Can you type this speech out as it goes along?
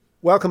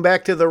Welcome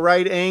back to The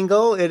Right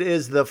Angle. It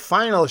is the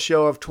final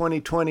show of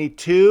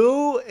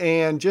 2022,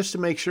 and just to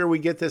make sure we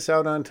get this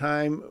out on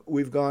time,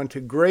 we've gone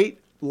to great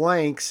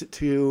lengths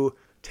to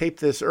tape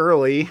this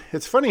early.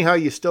 It's funny how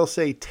you still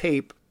say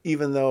tape,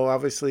 even though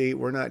obviously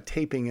we're not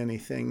taping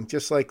anything.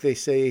 Just like they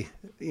say,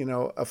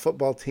 a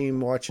football team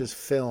watches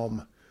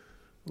film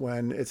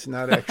when it's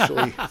not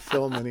actually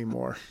film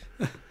anymore.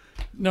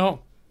 No,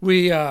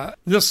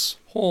 this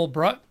whole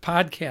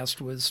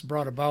podcast was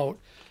brought about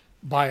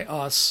by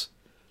us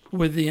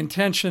with the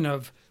intention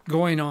of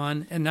going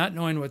on and not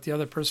knowing what the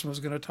other person was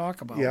going to talk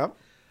about. Yep.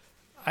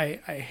 I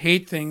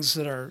hate things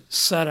that are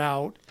set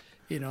out,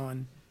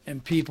 and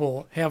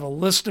people have a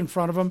list in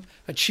front of them,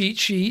 a cheat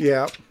sheet.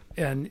 Yep.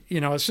 And,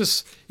 it's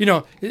just,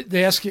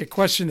 they ask you a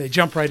question, they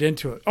jump right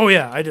into it. Oh,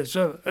 yeah, I just,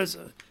 it's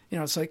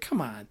like, come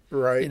on.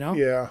 Right,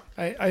 yeah.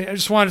 I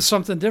just wanted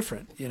something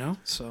different,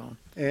 so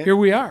here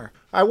we are.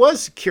 I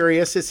was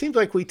curious. It seems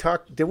like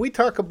did we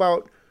talk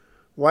about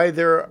why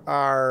there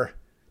are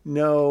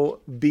no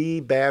B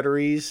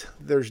batteries?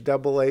 There's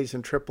double A's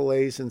and triple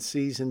A's and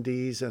C's and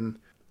D's, and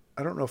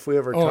I don't know if we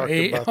ever talked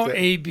about that.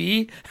 A,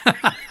 B?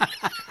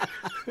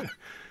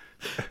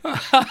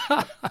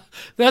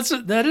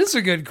 That is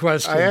a good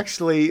question. I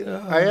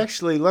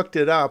actually looked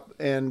it up,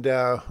 and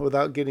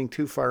without getting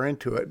too far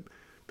into it,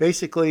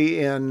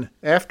 basically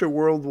after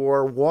World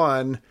War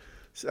I,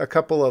 a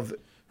couple of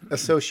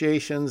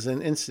associations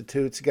and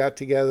institutes got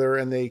together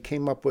and they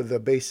came up with the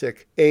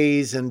basic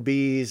A's and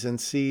B's and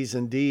C's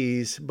and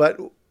D's. But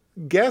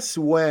guess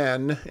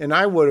when, and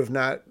I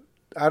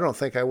don't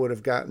think I would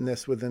have gotten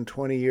this within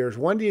 20 years.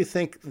 When do you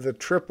think the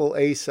triple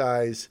A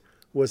size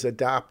was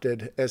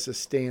adopted as a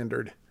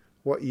standard?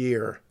 What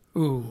year?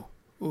 Ooh.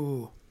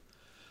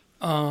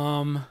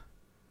 I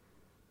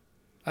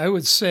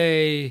would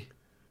say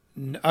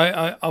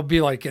I'll be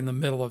like in the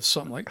middle of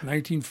something like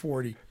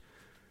 1940.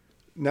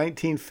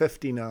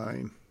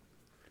 1959.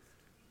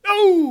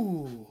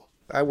 Oh!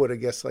 I would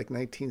have guessed like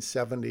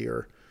 1970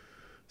 or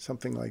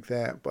something like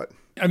that. But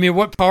I mean,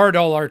 what powered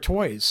all our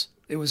toys?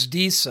 It was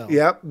D cell.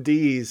 Yep,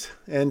 D's.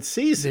 And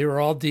C's. They were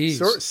all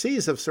D's.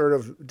 C's have sort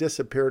of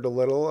disappeared a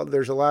little.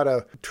 There's a lot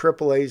of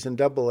triple A's and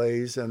double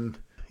A's. And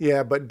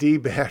yeah, but D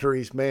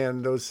batteries,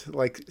 man, those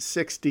like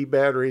 6 D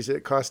batteries,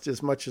 it cost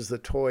as much as the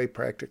toy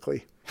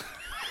practically.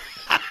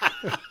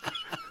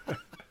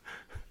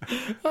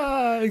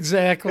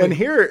 Exactly. And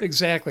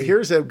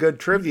here's a good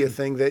trivia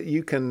thing that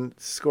you can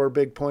score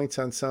big points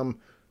on some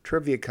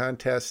trivia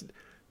contest.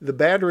 The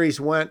batteries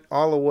went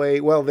all the way,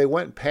 they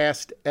went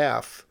past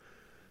F,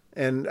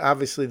 and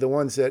obviously the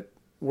ones that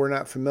we're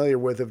not familiar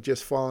with have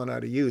just fallen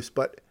out of use.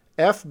 But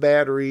F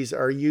batteries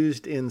are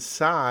used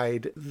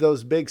inside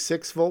those big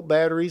 6-volt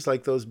batteries,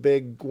 like those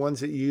big ones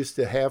that you used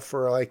to have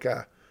for like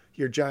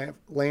your giant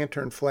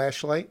lantern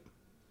flashlight.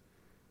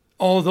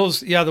 Oh, those,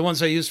 the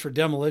ones I used for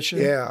demolition.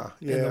 Yeah.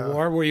 In the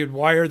war, where you'd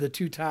wire the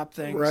 2 top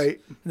things. Right.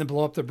 And then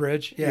blow up the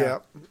bridge. Yeah.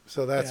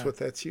 So that's what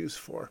that's used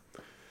for.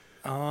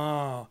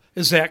 Oh.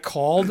 Is that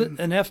called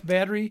an F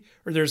battery?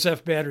 Or there's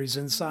F batteries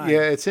inside?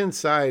 Yeah, it's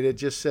inside. It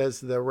just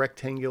says the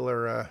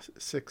rectangular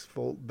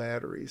 6-volt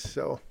batteries.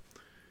 So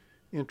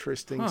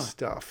interesting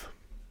stuff.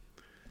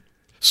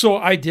 So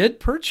I did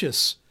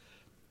purchase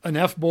an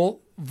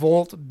F-volt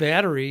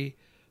battery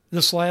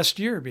this last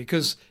year,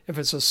 because if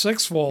it's a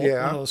 6-volt, one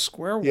of those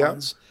square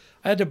ones,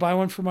 I had to buy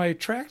one for my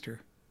tractor.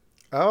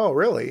 Oh,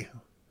 really?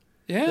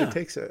 Yeah. It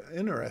takes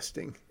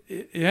interesting.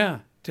 Yeah,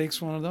 it takes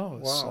one of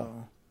those.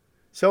 Wow.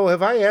 So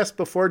have I asked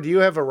before, do you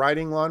have a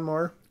riding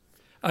lawnmower?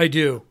 I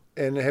do.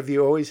 And have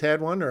you always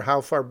had one, or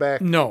how far back?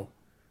 No.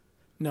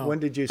 When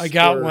did you splurge? I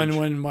got one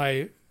when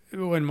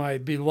my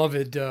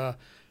beloved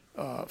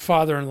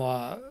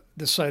father-in-law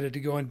decided to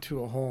go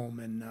into a home,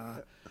 and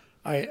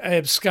I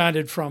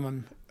absconded from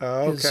him.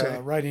 His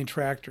riding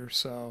tractor.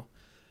 So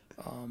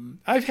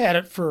I've had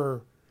it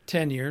for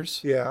 10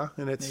 years. Yeah,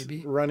 and it's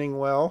running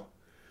well?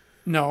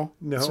 No,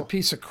 it's a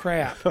piece of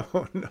crap.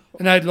 Oh, no.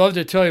 And I'd love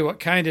to tell you what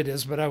kind it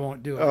is, but I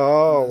won't do it.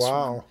 Oh,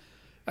 wow. One.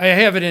 I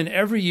have it in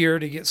every year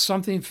to get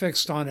something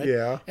fixed on it.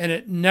 Yeah. And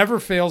it never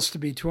fails to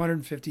be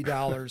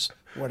 $250,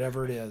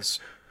 whatever it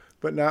is.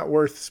 But not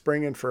worth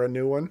springing for a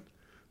new one?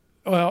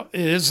 Well, it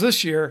is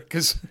this year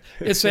because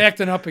it's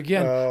acting up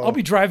again. I'll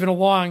be driving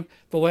along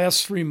the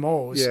last 3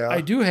 mows. Yeah.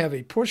 I do have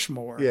a push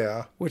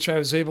mower, which I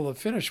was able to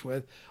finish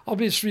with. I'll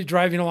be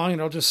driving along and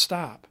it'll just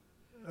stop.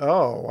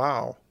 Oh,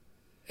 wow.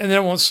 And then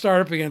it won't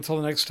start up again until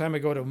the next time I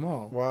go to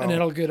mow. Wow. And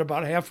it'll get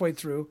about halfway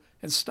through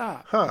and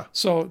stop. Huh.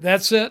 So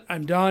that's it.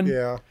 I'm done.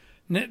 Yeah.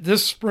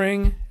 This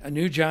spring, a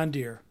new John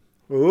Deere.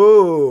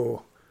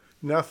 Ooh.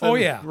 Nothing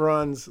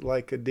runs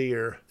like a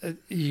deer.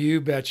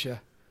 You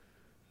betcha.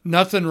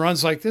 Nothing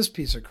runs like this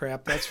piece of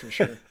crap, that's for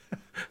sure.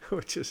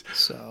 Which is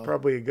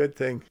probably a good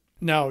thing.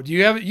 No, do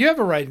you have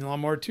a riding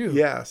lawnmower too?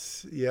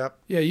 Yes. Yep.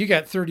 Yeah, you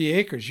got 30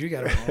 acres. You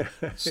got to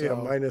mow. So, yeah,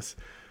 minus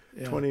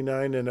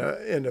 29 in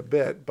a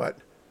bit, but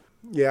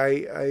yeah,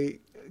 I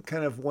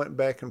kind of went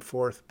back and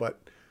forth, but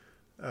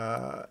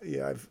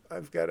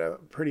I've got a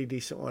pretty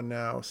decent one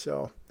now.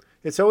 So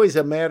it's always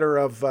a matter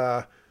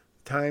of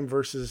time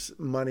versus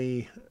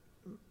money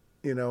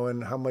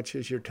and how much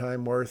is your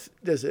time worth?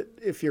 Does it,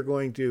 if you're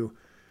going to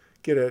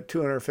get a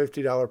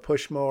 $250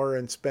 push mower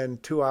and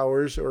spend 2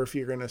 hours, or if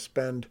you're going to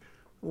spend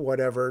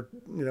whatever,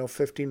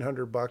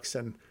 $1,500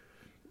 and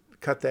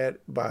cut that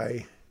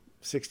by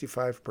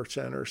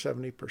 65% or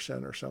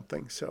 70% or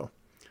something. So,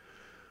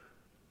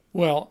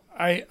 well,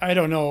 I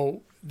don't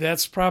know.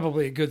 That's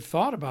probably a good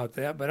thought about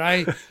that, but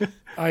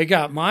I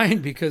got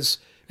mine because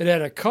it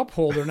had a cup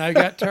holder, and I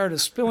got tired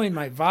of spilling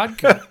my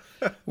vodka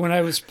when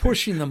I was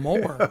pushing the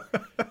mower,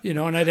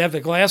 and I'd have the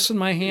glass in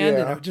my hand,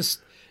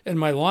 and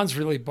my lawn's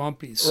really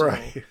bumpy, so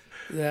right.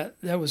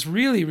 that was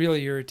really,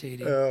 really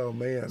irritating. Oh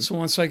man! So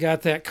once I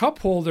got that cup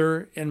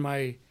holder in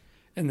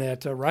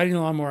that riding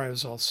lawnmower, I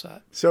was all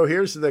set. So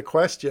here's the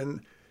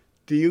question: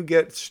 do you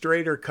get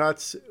straighter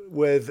cuts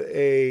with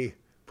a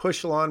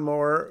push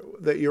lawnmower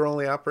that you're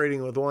only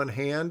operating with one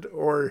hand,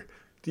 or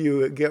do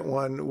you get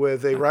one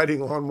with a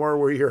riding lawnmower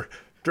where you're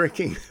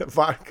drinking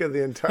vodka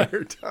the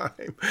entire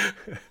time?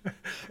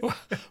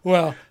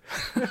 Well,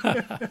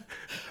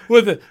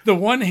 with the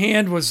one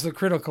hand was the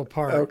critical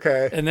part.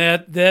 Okay. And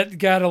that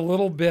got a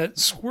little bit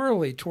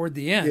squirrely toward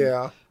the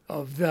end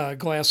of the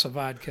glass of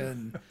vodka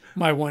and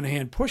my one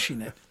hand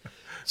pushing it.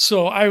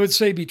 So I would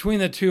say between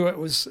the two,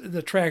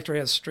 the tractor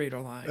has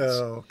straighter lines.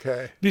 Oh,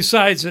 okay.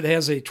 Besides, it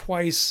has a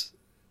twice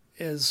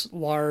as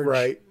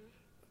large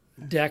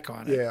deck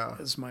on it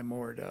as my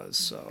mower does.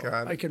 So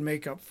I can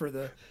make up for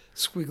the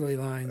squiggly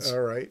lines.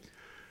 All right.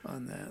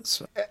 On that.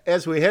 So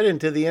as we head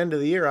into the end of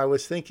the year, I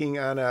was thinking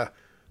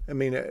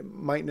it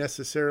might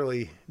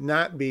necessarily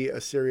not be a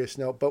serious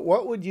note, but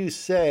what would you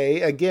say,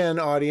 again,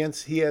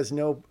 audience, he has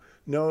no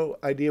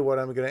idea what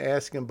I'm going to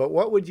ask him, but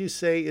what would you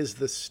say is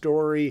the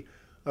story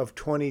of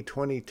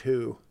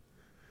 2022?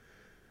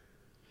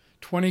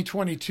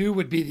 2022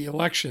 would be the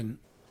election.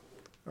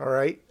 All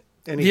right.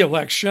 The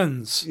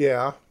elections.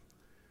 Yeah.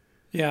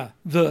 Yeah.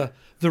 The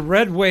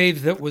red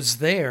wave that was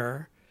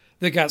there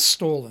that got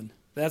stolen.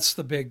 That's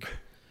the big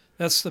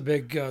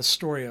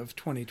story of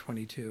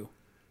 2022.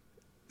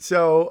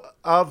 So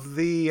of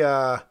the,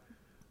 the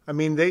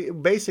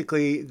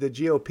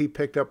GOP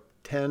picked up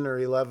 10 or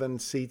 11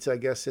 seats, I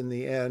guess, in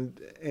the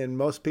end, and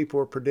most people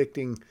were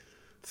predicting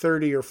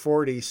 30 or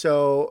 40.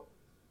 So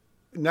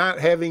not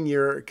having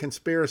your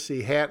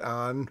conspiracy hat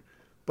on,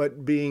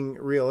 but being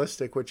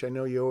realistic, which I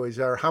know you always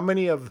are, how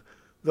many of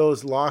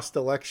those lost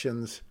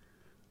elections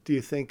do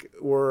you think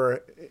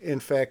were in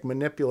fact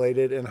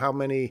manipulated, and how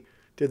many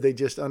did they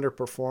just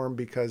underperform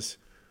because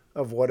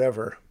of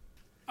whatever?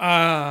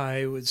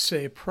 I would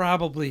say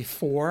probably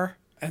 4,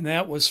 and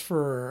that was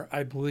for,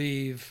 I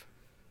believe,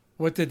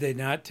 what did they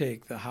not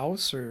take? The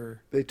House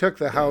or they took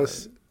the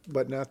House,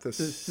 but not the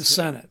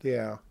Senate.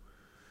 Yeah,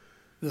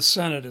 the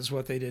Senate is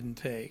what they didn't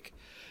take,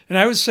 and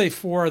I would say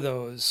 4 of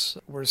those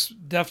were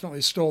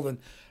definitely stolen.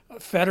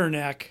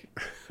 Fetterneck,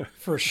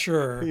 for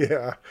sure.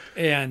 Yeah,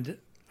 and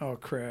oh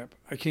crap,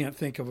 I can't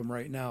think of them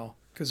right now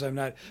because I'm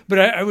not. But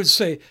I would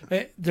say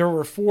there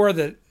were 4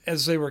 that,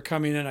 as they were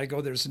coming in, I go,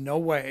 "There's no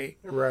way,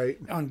 right,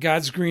 on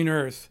God's green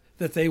earth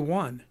that they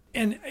won."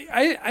 And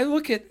I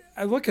look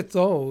at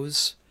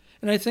those,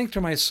 and I think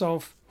to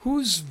myself,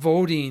 who's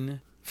voting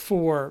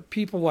for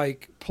people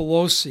like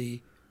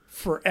Pelosi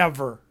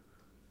forever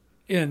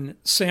in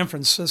San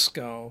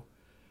Francisco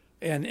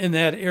and in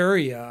that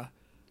area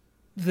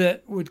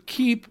that would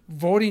keep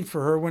voting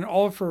for her when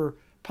all of her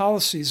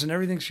policies and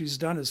everything she's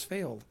done has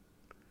failed?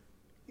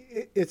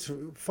 It's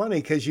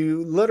funny because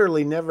you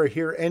literally never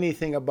hear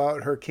anything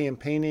about her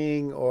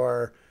campaigning,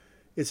 or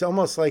it's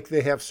almost like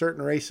they have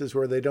certain races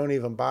where they don't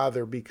even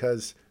bother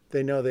because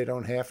they know they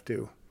don't have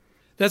to.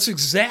 That's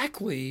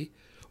exactly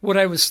what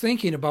I was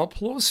thinking about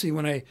Pelosi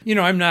when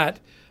I'm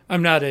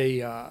not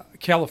a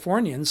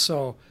Californian,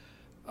 so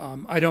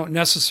I don't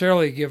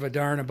necessarily give a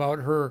darn about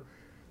her.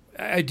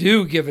 I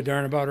do give a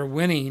darn about her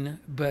winning,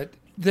 but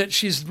that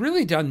she's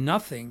really done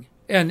nothing.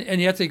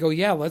 And yet they go,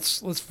 yeah, let's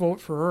vote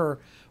for her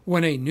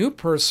when a new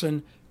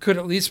person could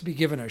at least be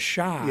given a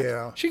shot.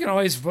 Yeah. She can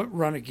always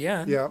run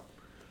again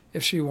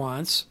if she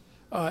wants,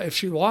 if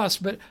she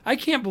lost. But I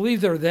can't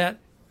believe they're that.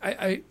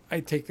 I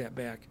take that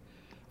back.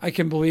 I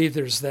can believe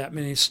there's that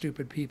many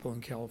stupid people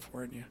in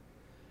California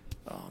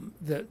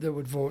that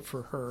would vote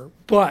for her.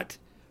 But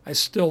I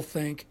still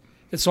think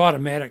it's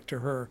automatic to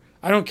her.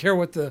 I don't care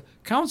what the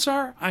counts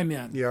are, I'm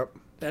in. Yep.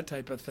 That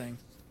type of thing.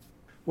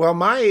 Well,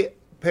 my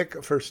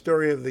pick for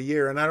story of the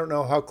year, and I don't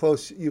know how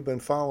close you've been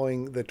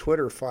following the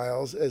Twitter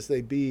files as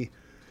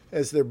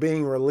they're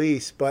being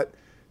released, but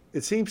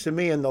it seems to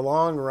me in the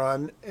long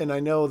run, and I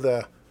know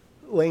the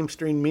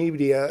lamestream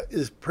media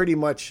is pretty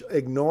much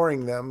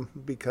ignoring them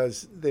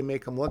because they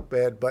make them look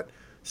bad, but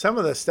some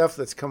of the stuff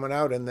that's coming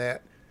out in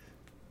that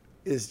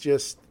is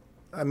just,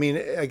 I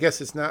mean, I guess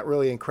it's not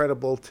really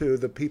incredible to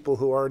the people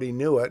who already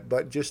knew it,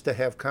 but just to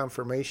have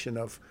confirmation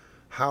of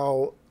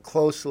how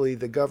closely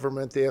the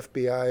government, the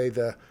FBI,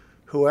 the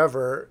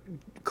whoever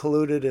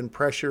colluded and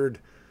pressured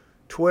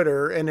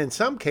Twitter. And in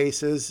some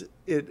cases,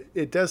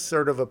 it does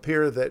sort of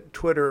appear that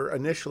Twitter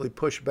initially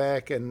pushed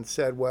back and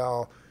said,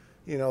 well,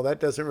 that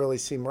doesn't really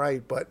seem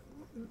right. But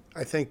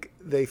I think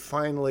they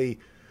finally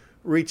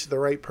reached the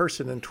right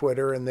person in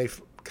Twitter, and they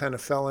kind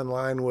of fell in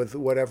line with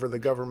whatever the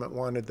government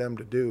wanted them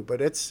to do.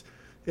 But it's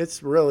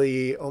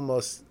really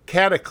almost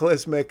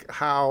cataclysmic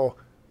how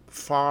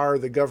far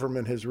the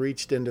government has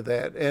reached into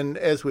that. And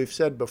as we've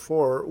said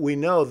before, we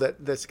know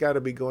that that's got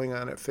to be going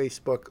on at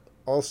Facebook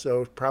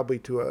also, probably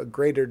to a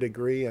greater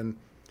degree, and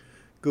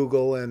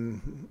Google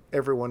and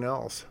everyone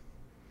else.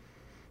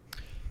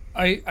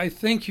 I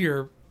think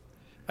you're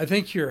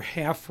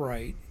half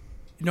right.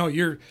 No,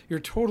 you're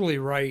totally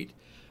right.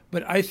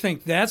 But I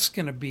think that's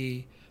going to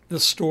be the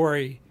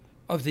story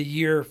of the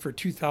year for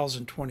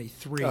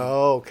 2023.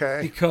 Oh,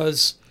 okay.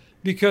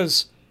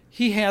 Because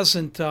he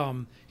hasn't.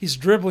 He's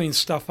dribbling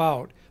stuff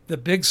out, the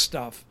big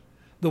stuff,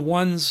 the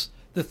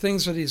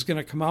things that he's going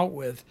to come out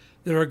with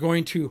that are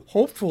going to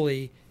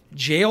hopefully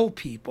jail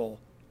people,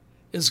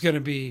 is going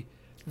to be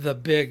the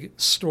big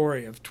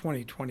story of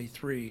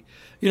 2023.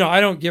 I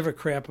don't give a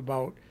crap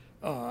about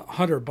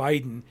Hunter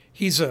Biden.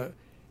 He's a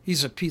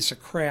piece of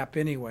crap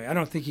anyway. I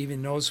don't think he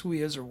even knows who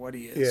he is or what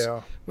he is.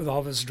 Yeah. With all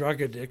of his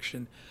drug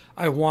addiction.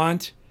 I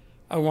want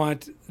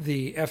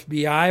the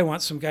FBI. I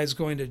want some guys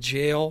going to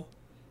jail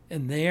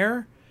in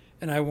there,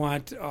 and I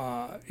want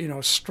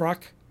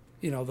Strzok,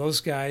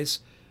 those guys.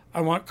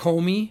 I want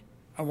Comey.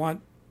 I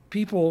want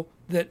people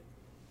that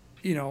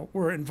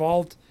were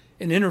involved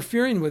in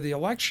interfering with the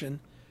election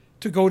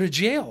to go to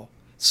jail.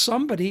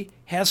 Somebody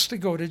has to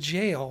go to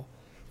jail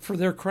for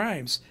their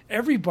crimes.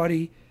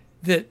 Everybody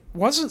that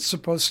wasn't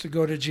supposed to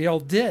go to jail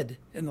did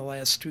in the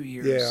last 2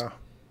 years. Yeah.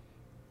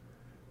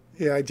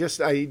 Yeah, I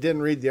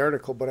didn't read the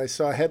article, but I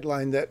saw a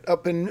headline that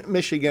up in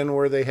Michigan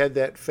where they had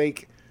that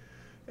fake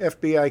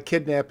FBI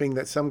kidnapping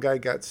that some guy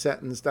got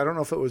sentenced. I don't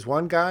know if it was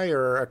one guy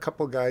or a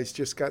couple guys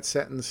just got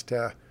sentenced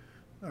to,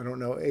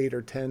 8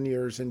 or 10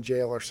 years in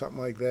jail or something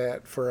like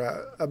that for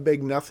a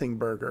big nothing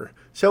burger.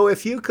 So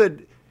if you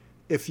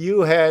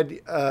had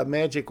a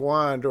magic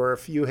wand, or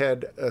if you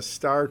had a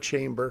star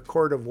chamber,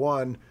 court of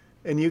one,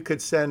 and you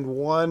could send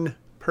one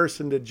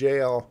person to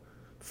jail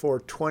for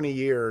 20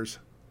 years,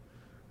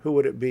 who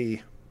would it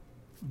be?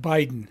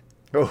 Biden.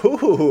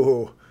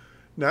 Oh,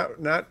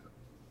 not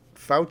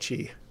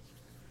Fauci.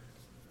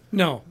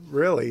 No.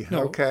 Really?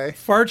 No. Okay.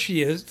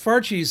 Fauci's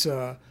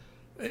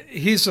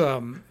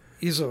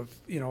he's a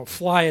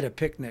fly at a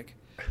picnic.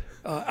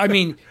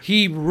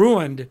 He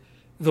ruined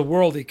the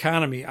world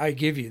economy. I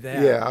give you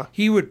that. Yeah.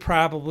 He would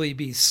probably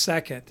be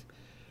second,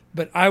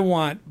 but I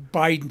want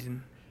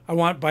Biden. I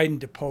want Biden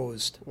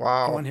deposed.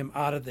 Wow. I want him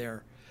out of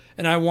there,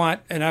 and I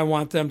want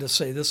them to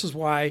say this is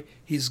why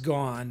he's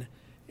gone,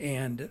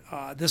 and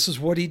this is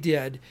what he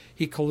did.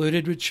 He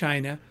colluded with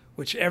China,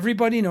 which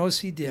everybody knows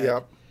he did.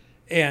 Yep.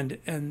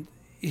 And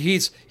he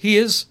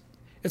is.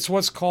 It's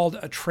what's called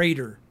a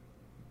traitor.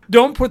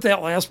 Don't put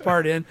that last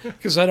part in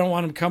because I don't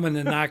want him coming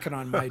and knocking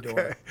on my door.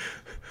 Okay.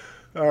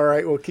 All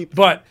right, we'll keep.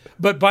 But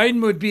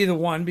Biden would be the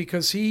one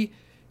because he's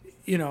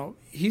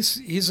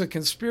a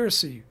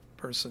conspiracy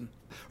person,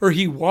 or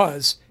he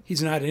was.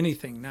 He's not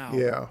anything now.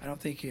 Yeah. I don't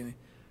think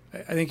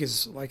I think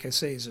he's, like I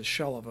say, he's a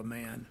shell of a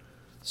man.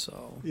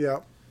 So. Yeah.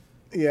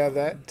 Yeah.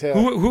 That.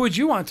 Who would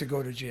you want to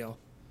go to jail?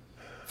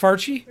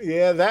 Fauci?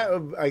 Yeah,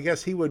 I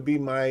guess he would be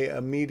my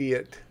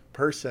immediate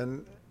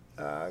person.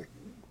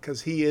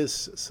 Because he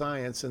is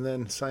science, and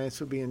then science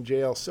would be in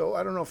jail. So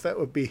I don't know if that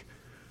would be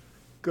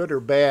good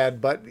or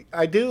bad, but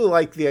I do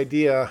like the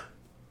idea.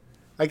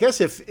 I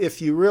guess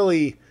if you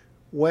really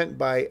went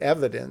by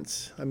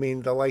evidence,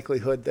 the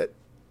likelihood that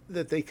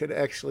they could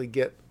actually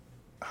get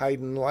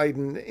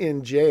Leiden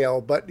in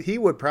jail, but he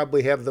would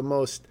probably have the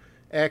most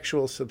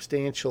actual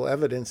substantial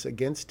evidence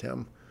against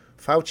him.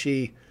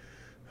 Fauci,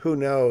 who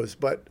knows?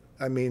 But,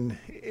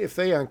 if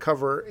they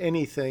uncover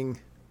anything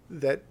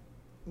that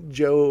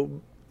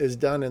Joe is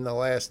done in the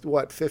last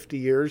 50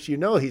 years,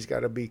 he's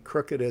got to be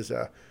crooked as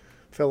a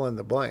fill in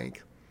the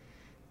blank.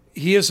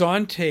 He is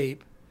on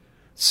tape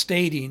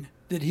stating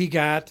that he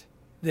got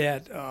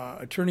that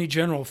attorney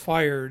general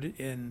fired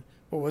in,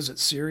 what was it,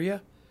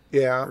 Syria?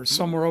 Yeah. Or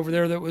somewhere over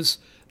there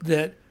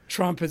that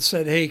Trump had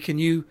said, hey, can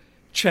you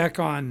check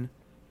on,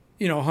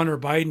 Hunter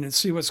Biden and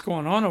see what's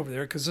going on over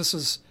there? Because this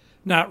is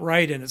not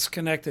right and it's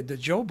connected to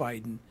Joe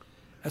Biden.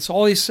 That's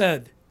all he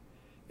said.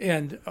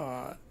 And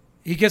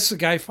he gets the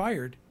guy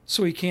fired.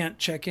 So he can't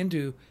check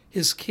into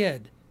his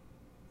kid.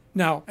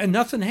 Now, and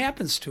nothing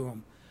happens to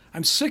him.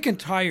 I'm sick and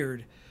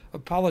tired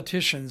of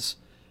politicians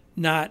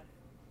not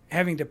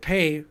having to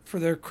pay for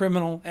their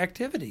criminal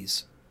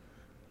activities.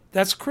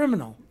 That's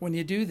criminal when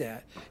you do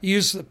that. You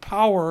use the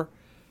power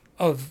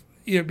of,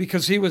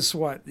 because he was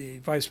the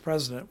vice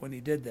president when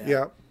he did that.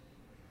 Yeah.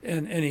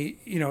 And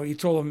he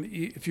told him,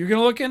 if you're going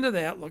to look into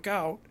that, look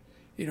out.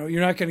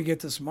 You're not going to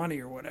get this money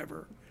or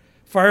whatever.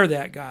 Fire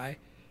that guy.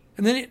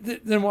 And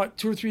then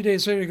 2 or 3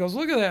 days later, he goes,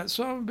 look at that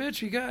son of a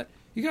bitch,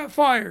 you got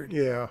fired.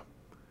 Yeah.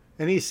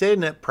 And he's saying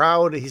that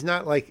proud. He's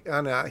not like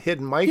on a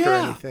hidden mic or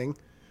anything.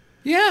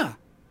 Yeah.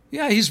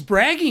 Yeah, he's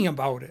bragging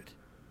about it.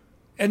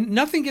 And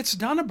nothing gets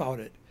done about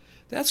it.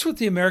 That's what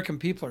the American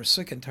people are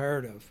sick and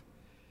tired of,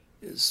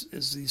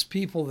 is these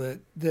people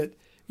that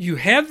you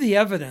have the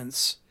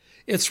evidence,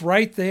 it's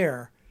right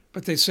there,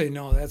 But they say,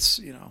 no,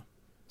 that's,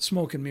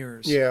 smoke and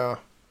mirrors. Yeah.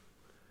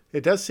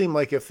 It does seem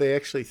like if they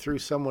actually threw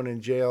someone in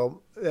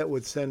jail, that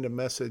would send a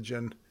message,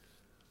 and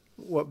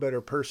what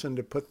better person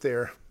to put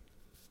there?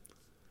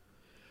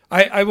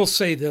 I will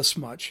say this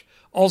much.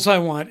 All I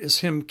want is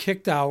him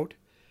kicked out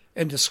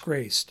and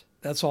disgraced.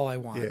 That's all I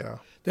want. Yeah.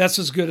 That's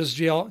as good as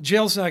jail.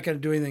 Jail's not going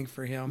to do anything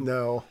for him.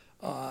 No.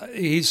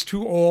 He's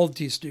too old.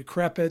 He's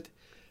decrepit.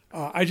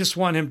 I just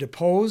want him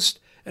deposed,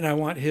 and I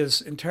want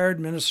his entire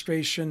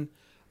administration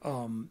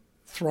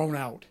thrown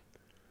out,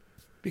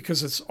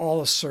 because it's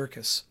all a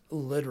circus,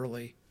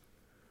 literally.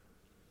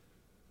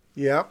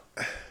 Yep.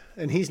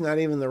 And he's not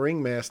even the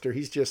ringmaster.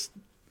 He's just...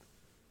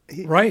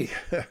 Right.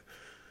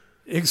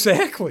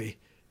 Exactly.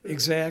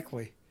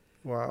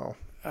 Wow.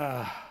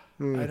 I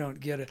don't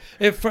get it.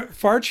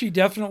 Farchi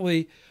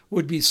definitely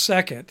would be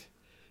second,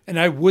 and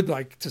I would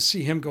like to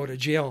see him go to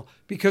jail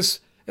because,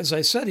 as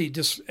I said,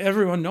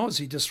 everyone knows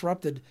he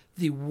disrupted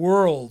the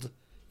world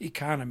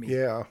economy.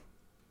 Yeah.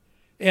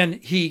 And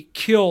he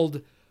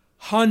killed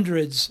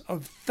hundreds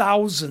of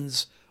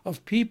thousands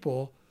of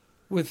people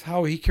with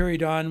how he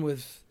carried on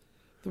with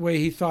the way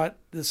he thought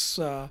this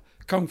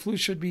Kung Flu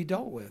should be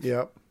dealt with.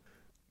 Yep.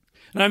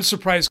 And I'm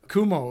surprised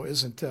Kumo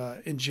isn't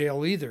in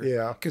jail either.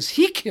 Yeah. Because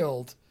he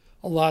killed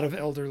a lot of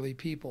elderly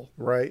people.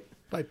 Right.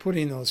 By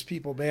putting those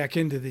people back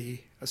into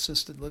the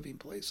assisted living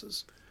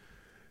places.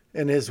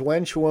 And his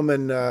wench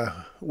woman,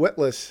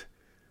 Witless,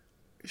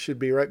 should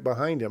be right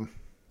behind him.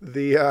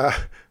 The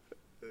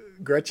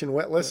Gretchen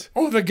Witless.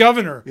 Oh, the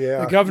governor.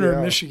 Yeah. The governor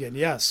of Michigan,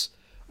 yes.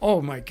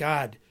 Oh, my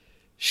God.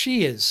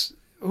 She is,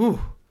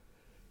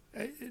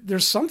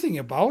 there's something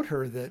about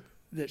her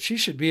that she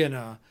should be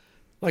in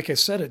like I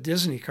said, a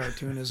Disney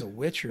cartoon as a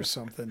witch or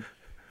something,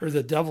 or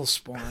the devil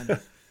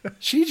spawn.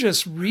 She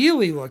just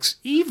really looks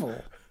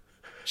evil.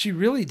 She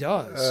really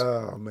does.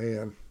 Oh,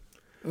 man.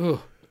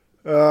 Ooh.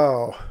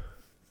 Oh.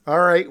 All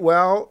right.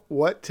 Well,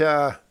 what's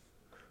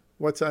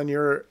on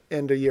your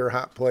end of your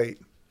hot plate?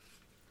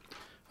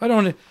 I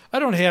don't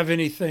have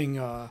anything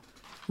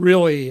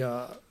really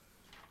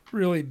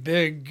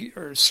big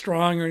or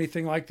strong or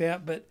anything like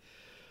that, but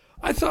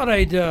I thought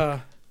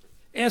I'd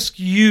ask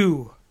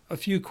you a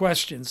few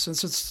questions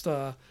since it's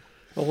the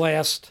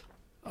last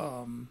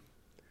the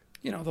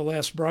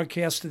last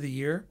broadcast of the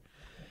year.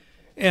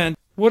 And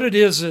what it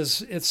is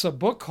it's a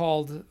book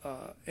called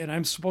and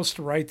I'm supposed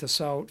to write this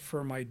out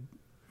for my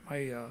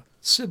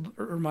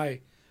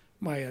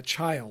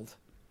child,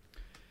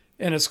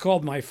 and it's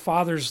called My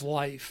Father's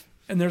Life.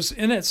 And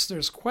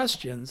there's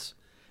questions,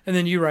 and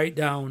then you write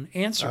down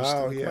answers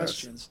to the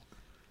questions.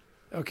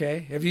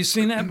 Okay, have you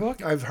seen that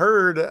book? I've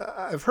heard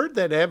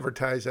that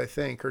advertised, I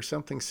think, or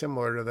something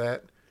similar to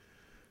that.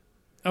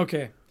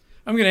 Okay,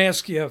 I'm going to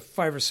ask you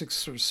 5 or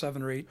 6 or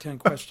 7 or 8, 10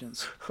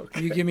 questions.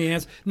 Okay. You give me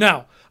answers.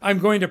 Now, I'm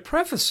going to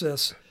preface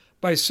this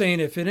by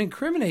saying if it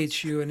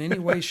incriminates you in any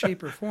way,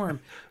 shape, or form,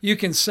 you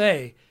can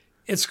say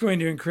it's going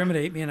to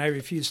incriminate me, and I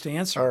refuse to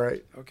answer. All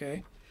right.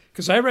 Okay.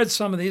 Because I read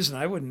some of these, and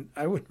I wouldn't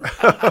I wouldn't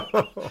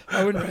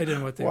write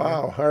in what they were.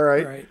 Wow. All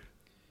right.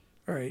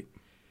 All right.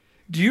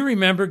 Do you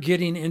remember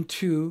getting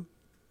into,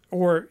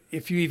 or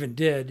if you even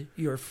did,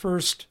 your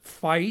first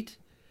fight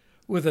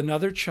with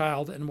another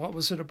child, and what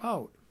was it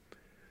about?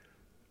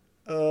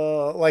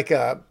 Like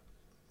a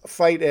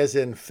fight as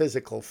in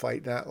physical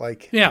fight, not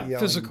like yelling.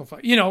 Physical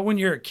fight. When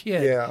you're a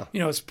kid, Yeah.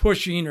 It's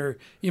pushing, or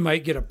you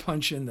might get a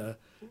punch in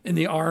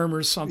the arm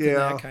or something,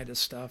 that kind of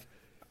stuff.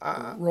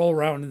 Roll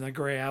around in the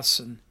grass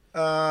and.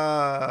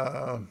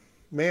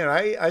 Man,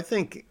 I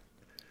think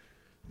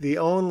the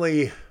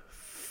only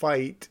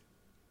fight.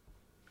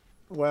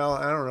 Well,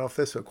 I don't know if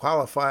this would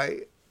qualify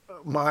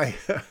my.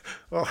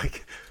 Well,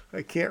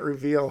 I can't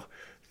reveal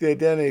the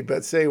identity,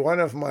 but say one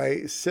of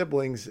my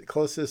siblings,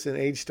 closest in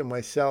age to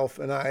myself,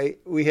 and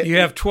You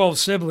have 12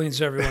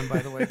 siblings, everyone, by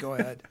the way. Go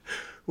ahead.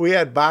 We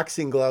had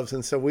boxing gloves,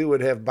 and so we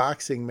would have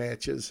boxing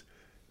matches,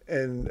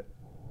 and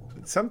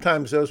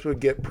sometimes those would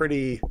get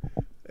pretty.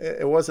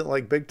 It wasn't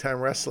like big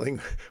time wrestling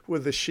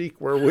with the Sheik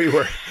where we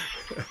were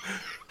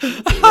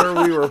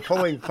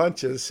pulling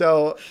punches.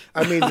 So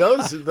I mean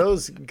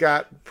those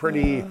got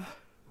pretty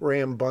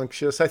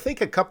rambunctious. I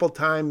think a couple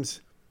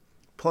times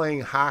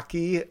playing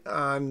hockey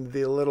on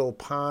the little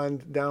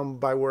pond down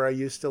by where I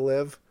used to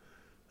live.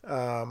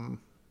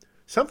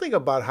 Something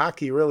about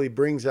hockey really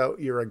brings out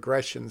your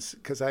aggressions,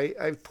 because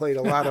I've played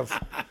a lot of,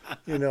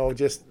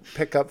 just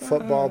pick up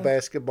football,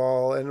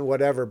 basketball, and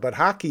whatever. But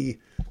hockey,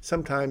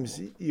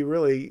 sometimes you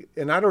really,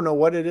 and I don't know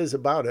what it is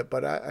about it,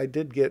 but I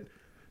did get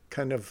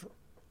kind of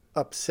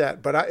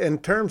upset. But in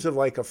terms of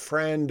like a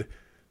friend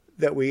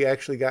that we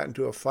actually got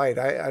into a fight,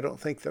 I don't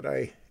think that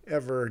I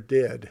ever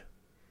did.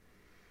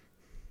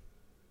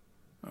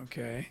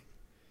 Okay.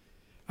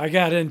 I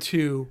got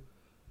into,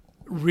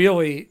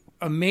 really,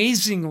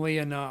 amazingly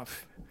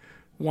enough,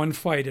 one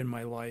fight in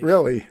my life.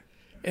 Really?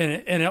 And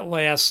it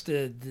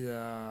lasted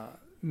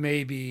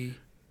maybe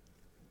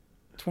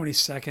 20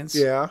 seconds.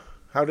 Yeah.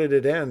 How did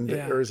it end?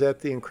 Yeah. Or is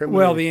that the incriminating?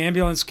 Well, the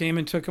ambulance came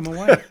and took him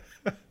away.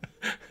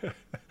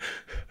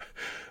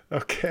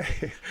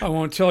 Okay. I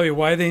won't tell you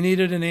why they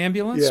needed an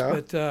ambulance,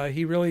 Yeah. but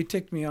he really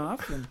ticked me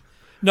off. And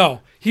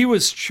no, he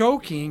was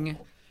choking.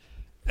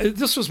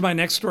 This was my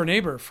next door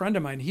neighbor, a friend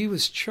of mine. He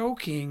was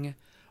choking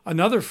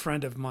another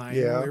friend of mine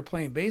when Yeah. we were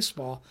playing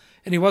baseball,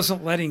 and he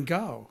wasn't letting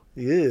go.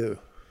 Ew.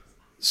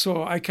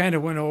 So I kind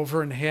of went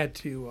over and had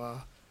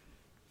to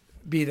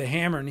be the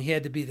hammer, and he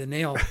had to be the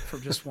nail for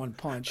just one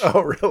punch.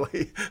 Oh,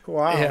 really?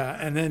 Wow. Yeah,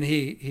 and then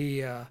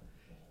he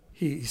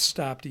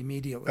stopped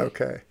immediately.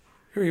 Okay.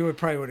 Or he would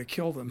have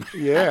killed him.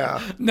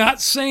 Yeah.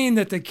 Not saying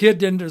that the kid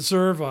didn't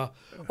deserve a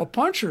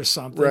punch or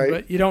something, Right.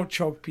 but you don't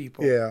choke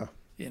people. Yeah.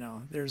 You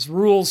know, there's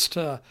rules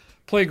to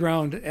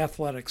playground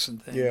athletics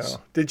and things. Yeah.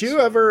 Did you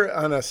ever,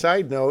 on a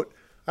side note,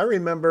 I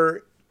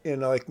remember in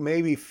like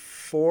maybe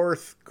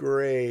fourth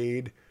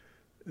grade,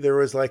 there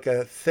was like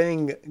a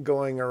thing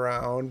going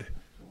around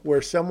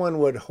where someone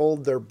would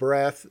hold their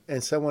breath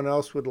and someone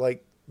else would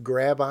like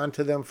grab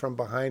onto them from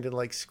behind and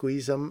like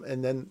squeeze them,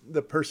 and then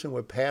the person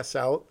would pass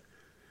out.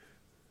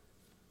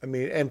 I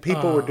mean, and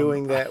people were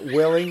doing that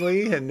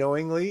willingly and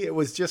knowingly. It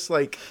was just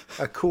like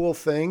a cool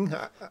thing.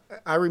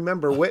 I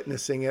remember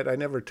witnessing it. I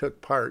never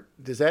took part.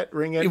 Does that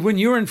ring any? When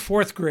you were in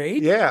fourth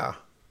grade? Yeah.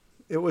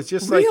 It was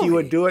just like you would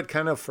Really? do it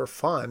kind of for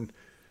fun,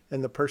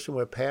 and the person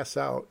would pass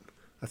out.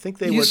 I think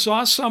they You would.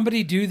 saw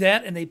somebody do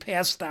that and they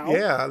passed out?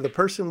 Yeah, the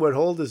person would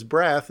hold his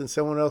breath and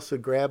someone else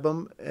would grab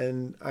him,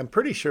 and I'm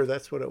pretty sure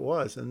that's what it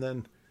was. And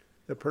then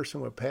the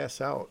person would pass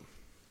out,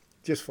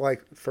 just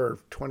like for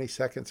 20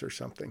 seconds or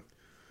something.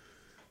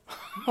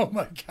 Oh,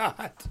 my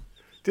God.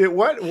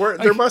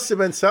 There must have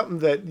been something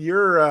that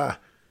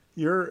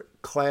your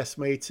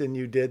classmates and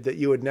you did that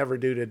you would never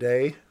do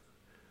today,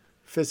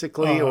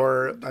 physically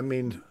or I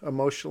mean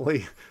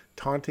emotionally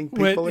taunting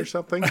people or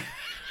something.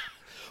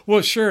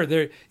 Well, sure.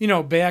 There,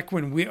 back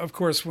when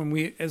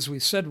as we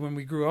said, when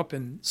we grew up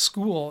in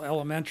school,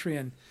 elementary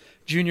and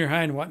junior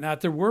high and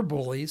whatnot, there were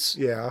bullies.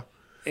 Yeah.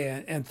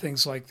 And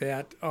things like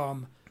that.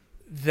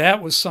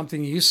 That was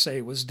something you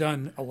say was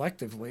done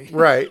electively.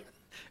 Right.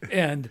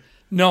 And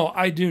no,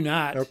 I do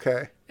not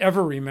Okay.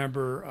 ever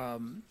remember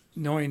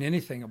knowing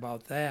anything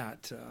about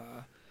that,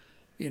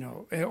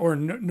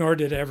 nor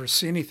did I ever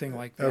see anything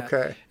like that.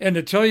 Okay. And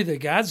to tell you the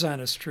God's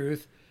honest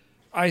truth,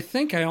 I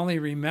think I only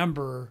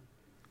remember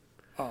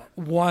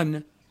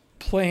one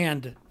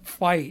planned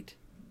fight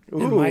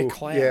in my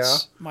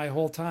class my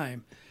whole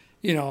time,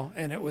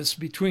 and it was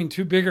between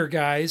two bigger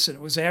guys, and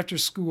it was after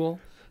school.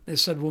 They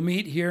said, we'll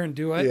meet here and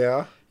do it.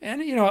 Yeah.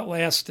 And, it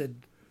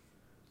lasted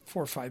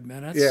 4 or 5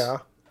 minutes. Yeah.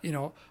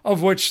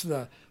 Of which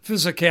the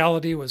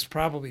physicality was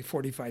probably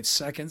 45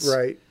 seconds.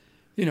 Right.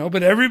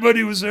 But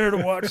everybody was there to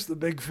watch the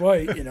big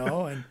fight,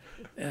 and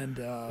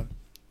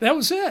that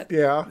was it.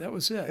 Yeah. That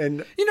was it.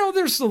 And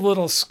there's the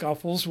little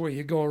scuffles where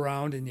you go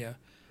around and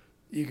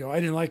you go, I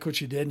didn't like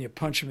what you did, and you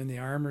punch him in the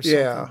arm or something.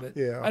 Yeah, But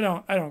yeah.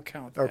 I don't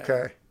count that.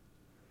 okay.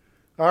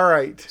 All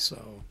right.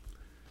 So,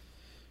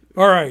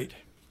 all right.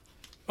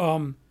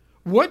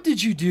 What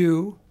did you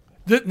do?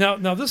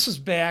 Now this is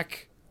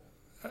back.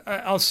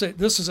 I'll say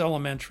this is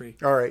elementary.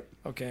 All right.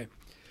 Okay.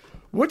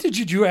 What did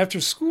you do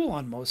after school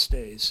on most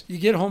days? You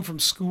get home from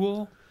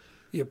school.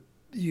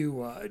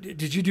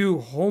 Did you do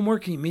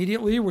homework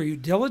immediately? Were you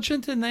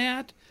diligent in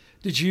that?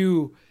 Did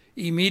you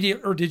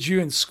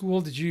in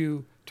school? Did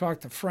you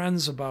talk to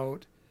friends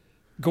about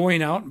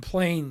going out and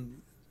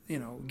playing,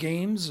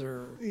 games,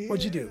 or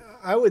what'd you do?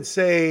 I would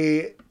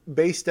say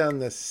based on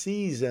the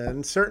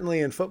season, certainly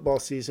in football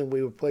season,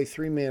 we would play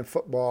 3-man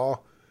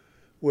football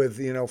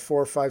with,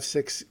 4, 5,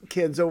 6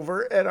 kids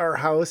over at our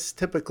house,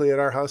 typically at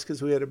our house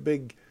because we had a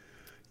big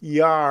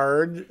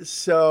yard.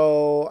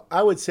 So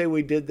I would say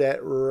we did that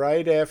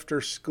right after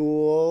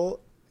school.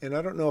 And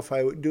I don't know if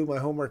I would do my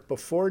homework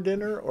before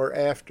dinner or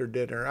after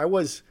dinner. I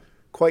was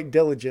quite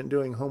diligent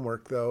doing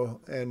homework, though,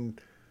 and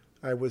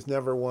I was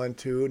never one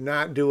to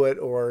not do it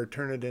or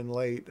turn it in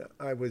late.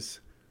 I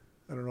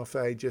don't know if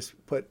I just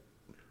put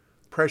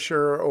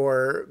pressure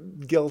or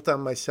guilt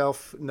on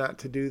myself not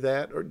to do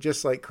that, or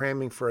just like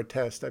cramming for a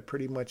test. I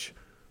pretty much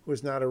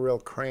was not a real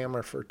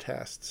crammer for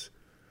tests.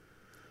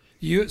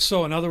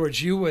 So in other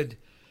words,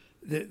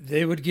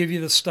 they would give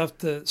you the stuff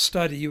to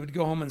study. You would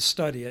go home and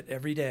study it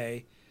every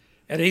day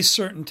at a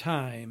certain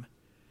time,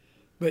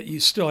 but you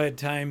still had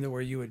time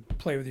where you would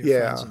play with your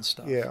friends and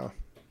stuff. Yeah.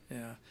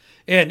 Yeah.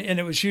 And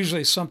it was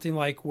usually something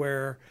like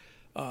where,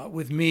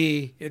 with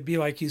me, it'd be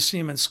like you see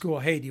them in school.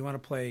 Hey, do you want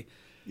to play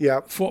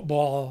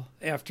football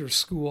after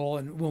school?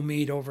 And we'll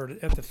meet over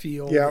at the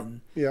field.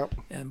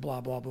 And blah,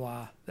 blah,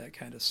 blah, that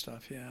kind of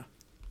stuff. Yeah.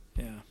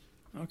 Yeah.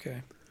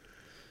 Okay.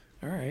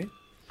 All right.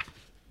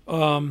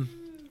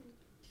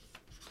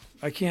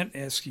 I can't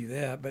ask you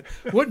that, but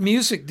what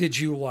music did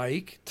you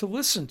like to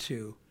listen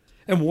to?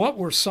 And what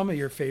were some of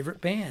your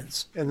favorite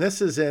bands? And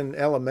this is in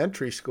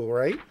elementary school,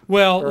 right?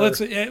 Well, let's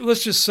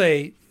just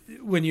say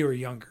when you were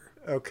younger.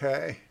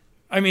 Okay.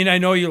 I mean, I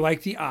know you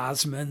like the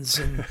Osmonds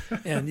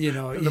and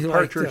The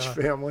Partridge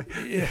Family.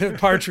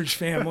 Partridge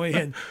Family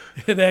and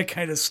that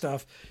kind of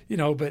stuff,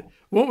 But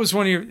what was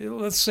one of your,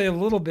 let's say, a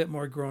little bit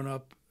more grown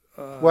up?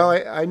 Well,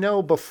 I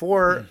know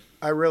before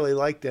I really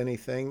liked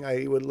anything.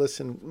 I would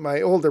listen.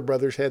 My older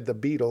brothers had the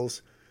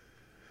Beatles,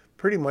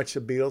 pretty much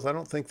the Beatles. I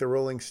don't think the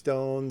Rolling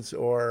Stones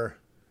or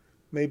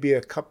maybe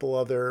a couple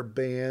other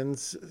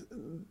bands.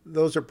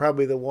 Those are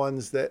probably the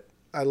ones that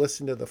I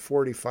listened to the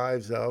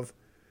 45s of.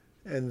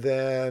 And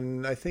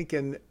then I think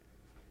in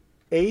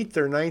 8th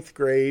or ninth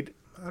grade,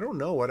 I don't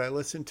know what I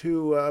listened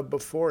to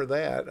before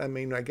that. I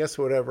mean, I guess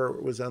whatever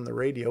was on the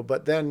radio.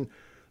 But then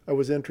I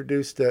was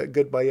introduced to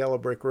Goodbye Yellow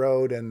Brick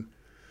Road and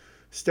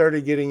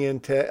started getting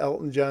into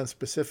Elton John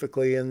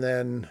specifically, and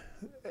then,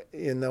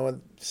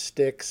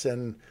 Styx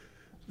and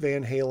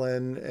Van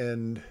Halen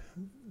and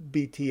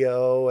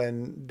BTO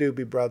and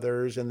Doobie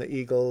Brothers and the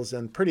Eagles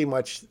and pretty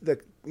much the,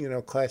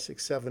 classic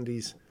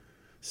 70s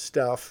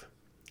stuff.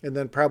 And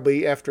then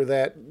probably after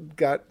that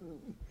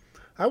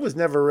I was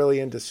never really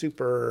into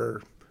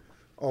super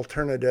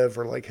alternative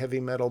or like heavy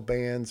metal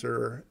bands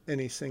or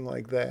anything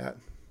like that,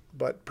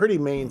 but pretty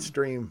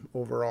mainstream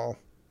overall.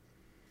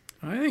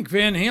 I think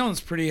Van Halen's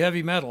pretty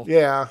heavy metal.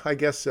 Yeah, I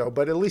guess so.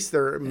 But at least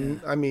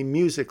I mean,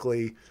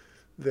 musically,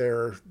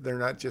 they're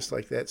not just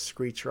like that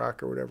screech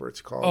rock or whatever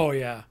it's called. Oh,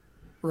 yeah.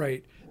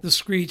 Right. The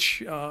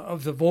screech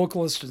of the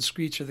vocalist and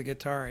screech of the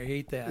guitar. I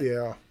hate that.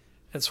 Yeah.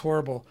 That's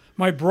horrible.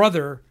 My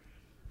brother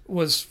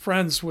was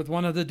friends with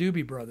one of the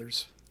Doobie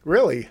Brothers.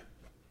 Really?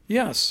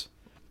 Yes.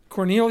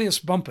 Cornelius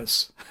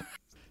Bumpus.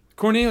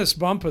 Cornelius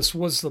Bumpus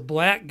was the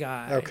black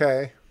guy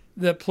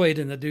that played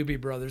in the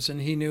Doobie Brothers,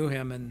 and he knew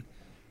him and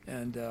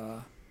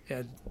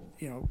had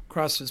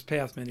crossed his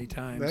path many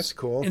times. That's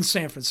cool. In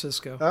San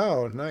Francisco.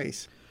 Oh,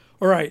 nice.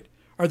 All right.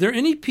 Are there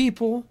any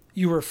people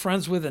you were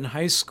friends with in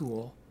high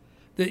school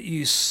that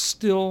you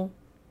still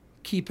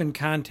keep in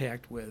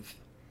contact with?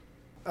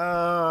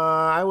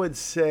 I would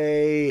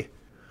say,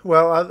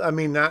 well, I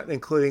mean, not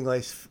including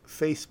like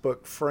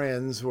Facebook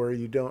friends where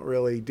you don't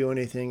really do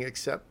anything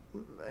except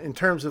in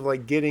terms of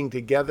like getting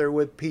together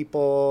with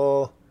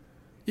people.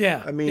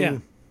 Yeah. I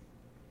mean,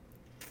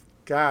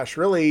 gosh,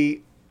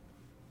 really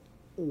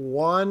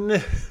one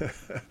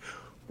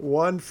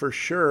for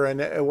sure. And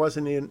it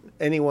wasn't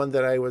anyone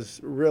that I was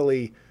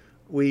really,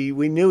 we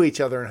knew each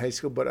other in high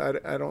school,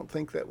 but I don't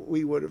think that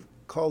we would have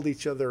called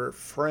each other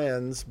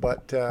friends.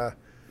 But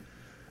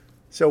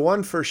so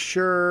one for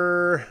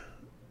sure.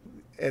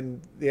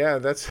 And yeah,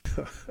 that's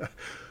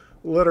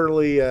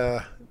literally,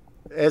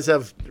 as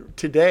of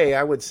today,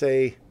 I would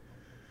say,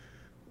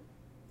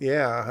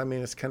 yeah, I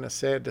mean, it's kind of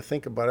sad to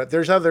think about it.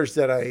 There's others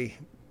that I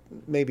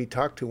maybe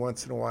talk to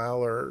once in a while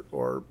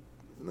or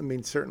I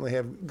mean, certainly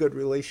have good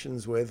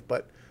relations with,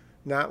 but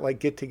not like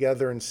get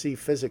together and see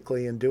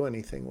physically and do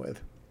anything with.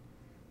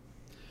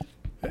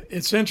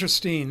 It's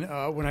interesting.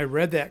 When I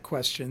read that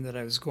question that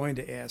I was going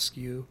to ask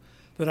you,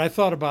 that I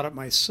thought about it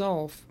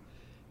myself,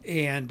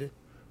 and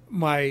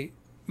my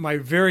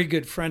very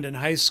good friend in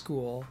high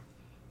school,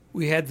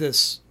 we had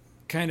this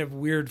kind of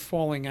weird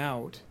falling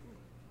out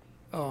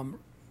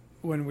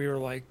when we were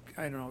like,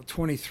 I don't know,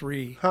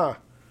 23. Huh.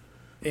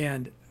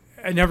 And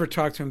I never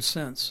talked to him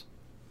since.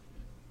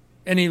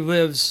 And he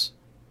lives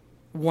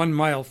 1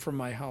 mile from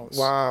my house.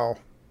 Wow.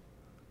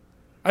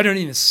 I don't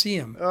even see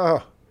him.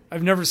 Oh. I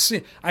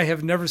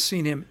have never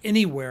seen him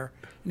anywhere,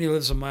 and he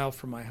lives 1 mile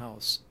from my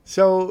house.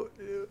 So,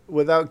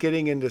 without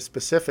getting into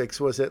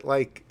specifics, was it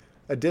like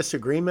a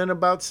disagreement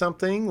about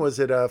something? Was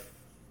it a...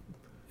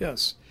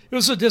 Yes. It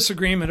was a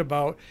disagreement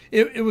about...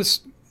 It was...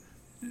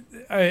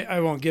 I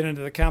won't get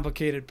into the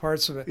complicated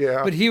parts of it.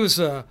 Yeah. But he was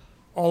a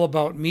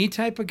all-about-me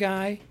type of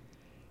guy,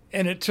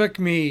 and it took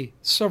me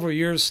several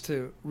years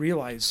to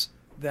realize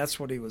that's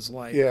what he was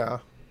like. Yeah.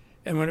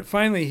 And when it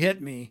finally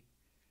hit me,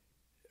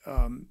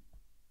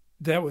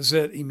 that was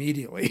it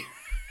immediately.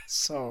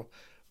 So,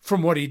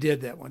 from what he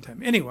did that one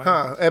time. Anyway.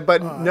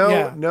 But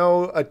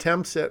no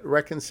attempts at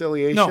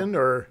reconciliation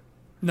or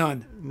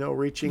none. No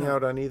reaching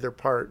out on either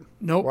part.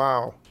 Nope.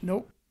 Wow.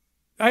 Nope.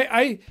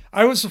 I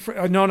was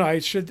afraid. No, I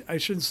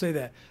shouldn't say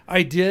that.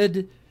 I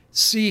did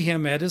see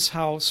him at his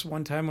house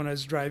one time when I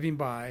was driving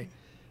by.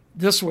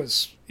 This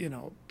was,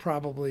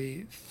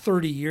 probably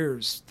 40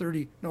 years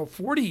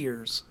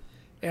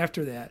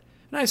after that.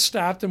 And I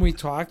stopped and we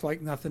talked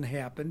like nothing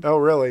happened. Oh,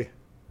 really?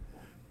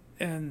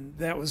 And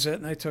that was it.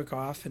 And I took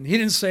off. And he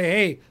didn't say,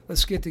 hey,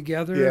 let's get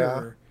together. Yeah.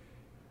 Or,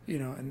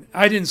 and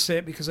I didn't say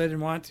it because I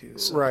didn't want to.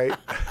 So. Right.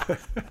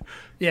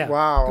 Yeah.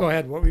 Wow. Go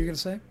ahead. What were you going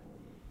to say?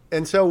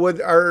 And so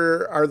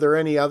are there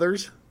any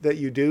others that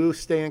you do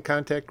stay in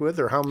contact with,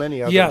 or how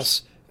many others?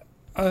 Yes.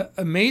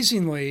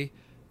 Amazingly,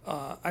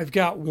 I've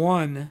got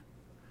one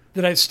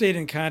that I've stayed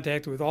in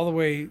contact with all the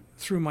way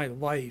through my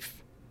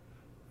life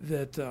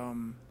that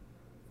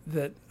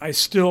I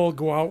still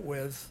go out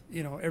with,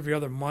 every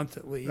other month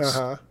at least,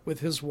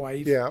 with his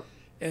wife. Yeah.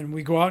 And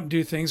we go out and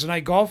do things, and I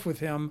golf with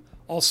him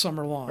all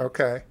summer long.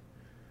 Okay.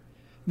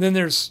 Then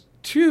there's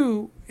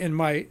two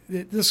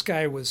this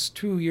guy was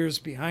 2 years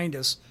behind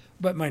us,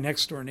 but my other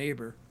next door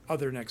neighbor,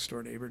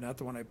 not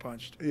the one I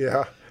punched.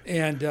 Yeah.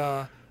 And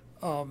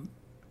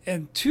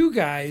two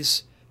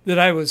guys that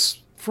I was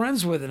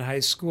friends with in high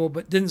school,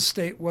 but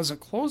wasn't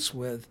close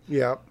with.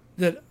 Yeah.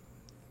 That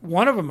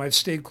one of them I've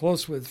stayed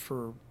close with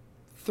for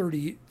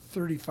 30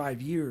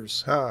 35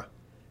 years, Huh.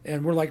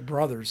 and we're like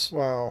brothers.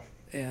 Wow.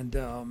 And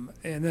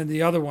then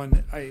the other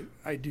one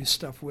I do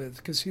stuff with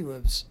because he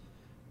lives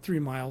 3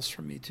 miles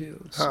from me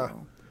too. Huh.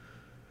 So,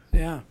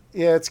 yeah.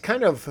 Yeah, it's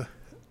kind of,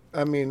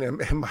 I mean,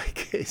 in my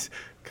case,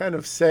 kind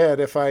of sad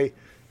if I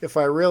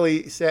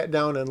really sat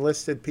down and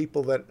listed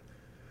people that,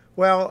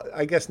 well,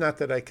 I guess not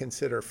that I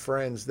consider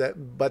friends,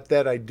 but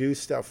that I do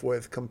stuff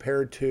with,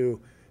 compared to,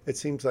 it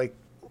seems like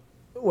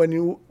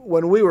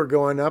when we were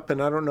growing up,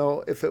 and I don't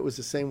know if it was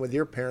the same with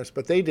your parents,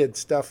 but they did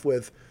stuff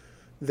with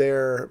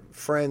their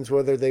friends,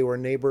 whether they were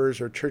neighbors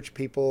or church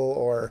people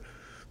or,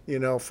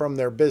 from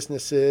their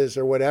businesses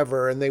or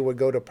whatever, and they would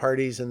go to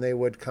parties and they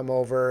would come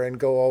over and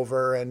go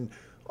over and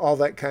all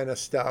that kind of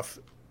stuff.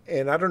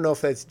 And I don't know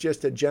if that's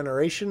just a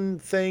generation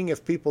thing,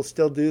 if people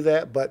still do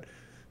that, but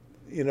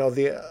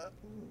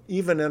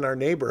even in our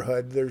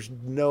neighborhood, there's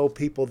no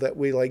people that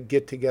we like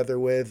get together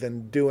with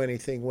and do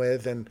anything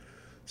with, and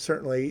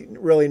certainly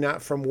really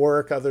not from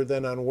work other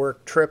than on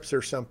work trips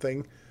or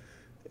something.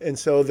 And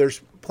so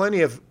there's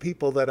plenty of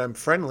people that I'm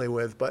friendly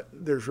with, but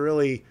there's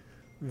really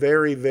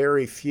very,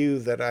 very few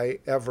that I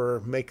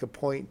ever make a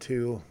point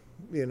to,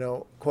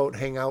 quote,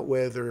 hang out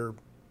with or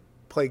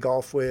play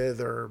golf with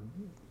or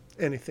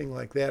anything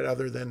like that,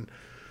 other than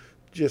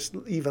just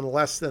even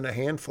less than a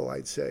handful,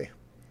 I'd say.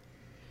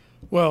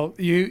 Well,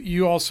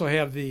 you also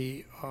have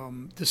the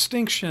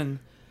distinction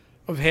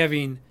of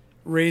having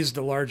raised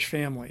a large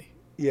family.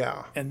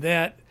 Yeah. And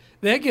that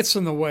gets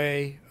in the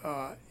way,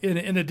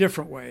 in a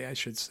different way, I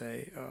should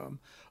say,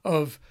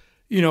 of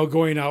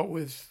going out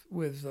with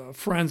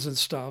friends and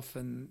stuff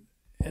and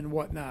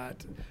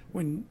whatnot.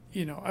 When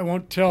I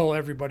won't tell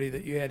everybody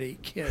that you had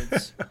 8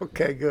 kids.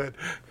 Okay, good.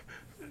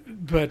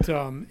 But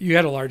you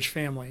had a large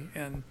family,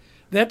 and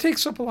that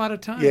takes up a lot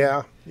of time.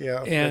 Yeah,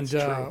 and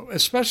that's true.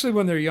 Especially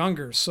when they're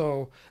younger.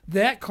 So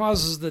that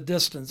causes the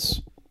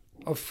distance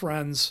of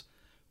friends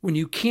when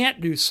you can't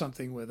do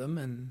something with them,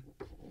 and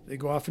they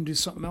go off and do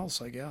something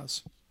else, I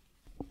guess.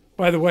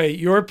 By the way,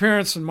 your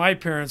parents and my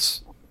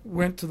parents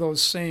went to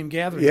those same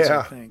gatherings,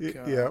 I think,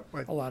 a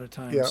lot of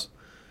times. Yeah.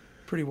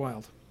 Pretty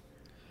wild.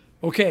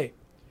 Okay.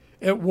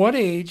 At what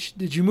age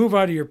did you move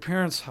out of your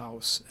parents'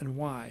 house, and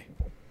why?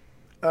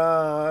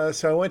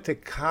 So I went to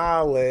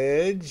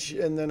college,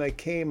 and then I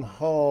came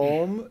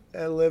home.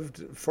 I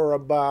lived for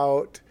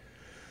about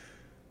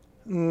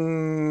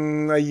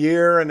a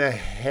year and a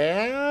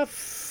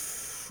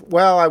half.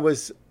 Well,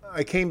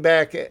 I came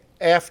back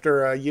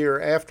after a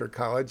year after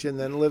college, and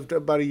then lived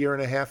about a year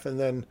and a half, and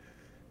then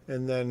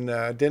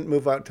didn't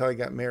move out until I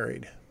got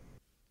married.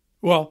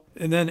 Well,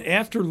 and then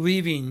after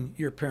leaving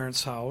your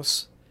parents'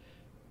 house,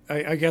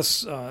 I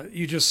guess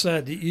you just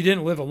said you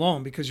didn't live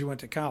alone because you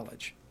went to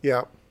college.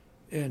 Yeah.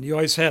 And you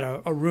always had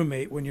a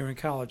roommate when you were in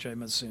college,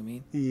 I'm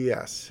assuming.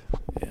 Yes.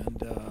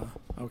 And,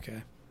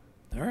 okay.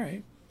 All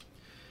right.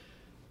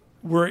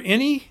 Were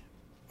any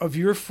of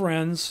your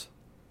friends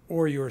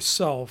or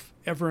yourself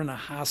ever in a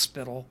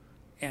hospital,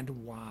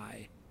 and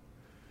why?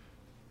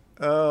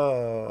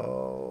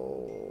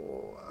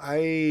 Oh,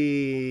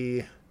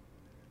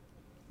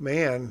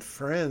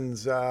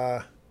 friends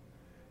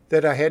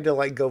that I had to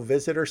like go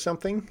visit or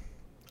something.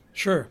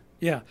 Sure.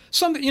 Yeah.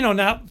 Something,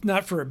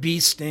 not for a bee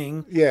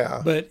sting.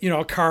 Yeah. But,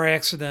 a car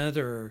accident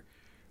or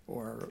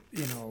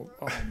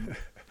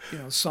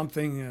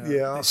something.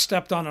 They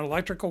stepped on an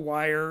electrical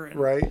wire and,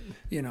 right.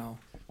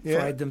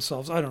 Fried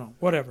themselves. I don't know.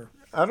 Whatever.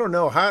 I don't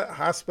know.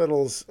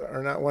 Hospitals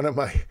are not one of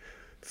my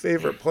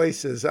favorite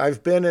places.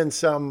 I've been in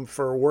some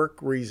for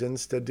work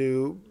reasons to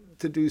do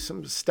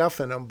some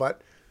stuff in them,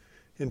 but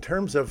in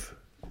terms of,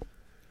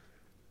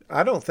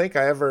 I don't think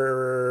I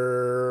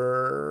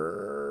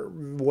ever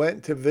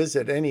went to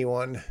visit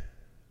anyone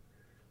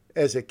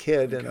as a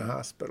kid in a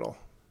hospital.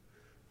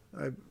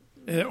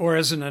 Or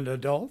as an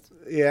adult?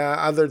 Yeah,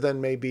 other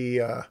than maybe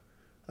a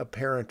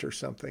parent or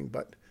something,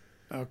 but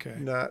okay,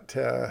 not.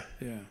 Yeah,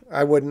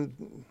 I wouldn't.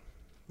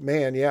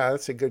 Man, yeah,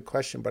 that's a good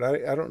question, but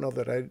I don't know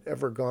that I'd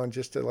ever gone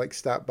just to like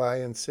stop by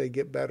and say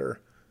get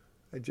better.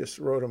 I just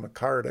wrote them a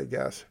card, I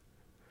guess.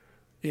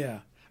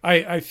 Yeah,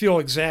 I feel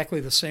exactly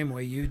the same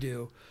way you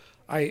do.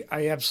 I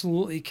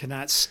absolutely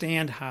cannot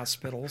stand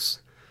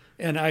hospitals,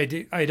 and I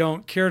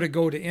don't care to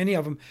go to any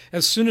of them.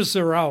 As soon as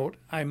they're out,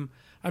 I'm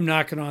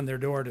knocking on their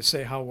door to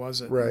say, how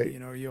was it?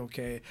 Right. Are you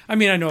okay? I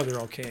mean, I know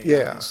they're okay,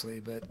 obviously,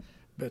 but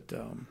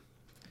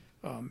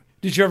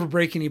did you ever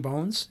break any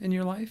bones in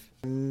your life?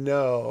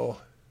 No.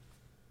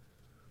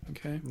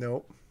 Okay.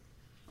 Nope.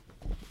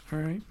 All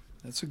right.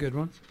 That's a good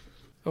one.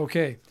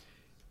 Okay.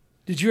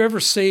 Did you ever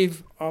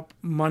save up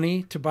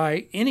money to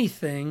buy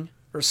anything,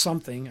 or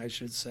something, I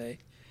should say?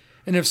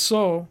 And if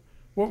so,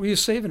 what were you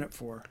saving it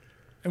for?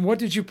 And what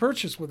did you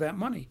purchase with that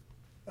money?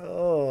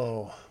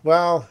 Oh,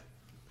 well,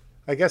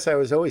 I guess I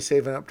was always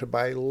saving up to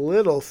buy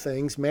little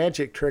things,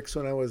 magic tricks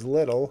when I was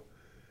little.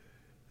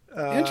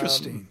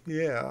 Interesting.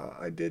 Yeah,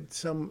 I did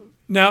some.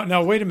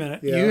 Now wait a minute.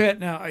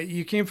 Yeah.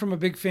 You came from a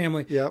big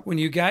family. Yep. When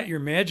you got your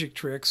magic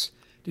tricks,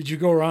 did you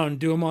go around and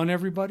do them on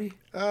everybody?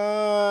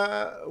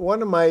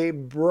 One of my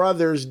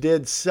brothers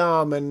did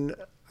some, and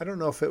I don't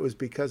know if it was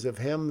because of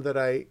him that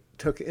I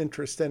took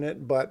interest in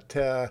it, but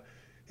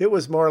it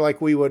was more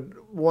like we would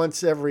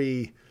once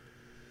every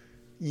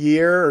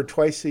year or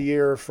twice a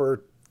year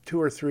for 2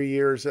 or 3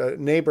 years, a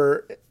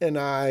neighbor and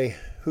I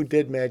who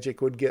did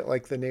magic would get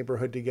like the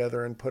neighborhood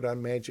together and put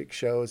on magic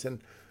shows.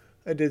 And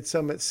I did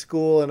some at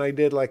school and I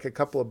did like a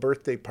couple of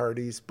birthday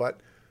parties,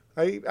 but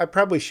I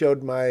probably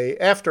showed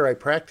after I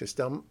practiced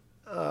them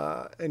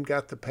and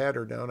got the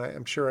pattern down,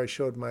 I'm sure I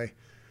showed my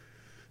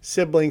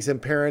siblings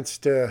and parents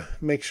to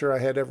make sure I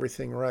had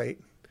everything right.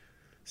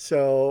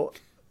 So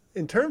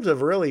in terms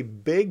of really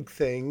big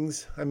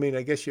things, I mean,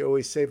 I guess you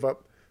always save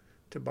up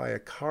to buy a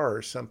car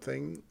or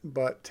something,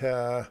 but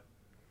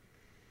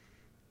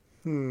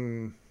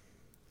no,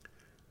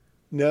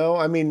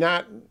 I mean,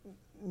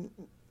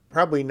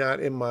 probably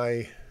not in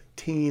my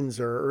teens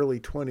or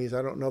early 20s.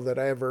 I don't know that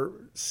I ever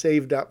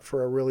saved up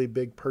for a really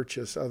big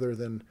purchase other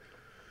than,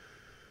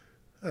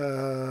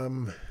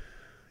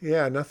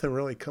 nothing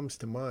really comes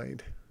to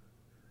mind.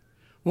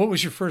 What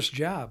was your first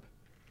job,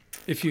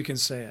 if you can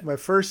say it? My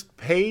first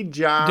paid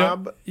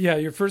job.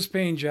 Your first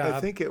paying job. I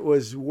think it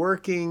was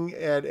working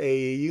at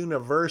a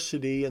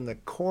university in the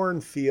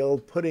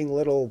cornfield, putting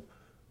little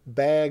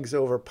bags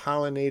over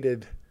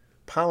pollinating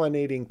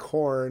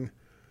corn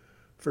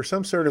for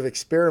some sort of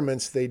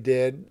experiments they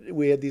did.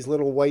 We had these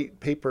little white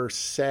paper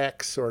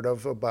sacks, sort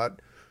of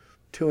about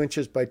 2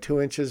 inches by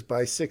 2 inches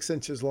by 6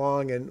 inches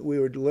long, and we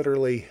would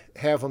literally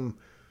have them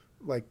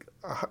like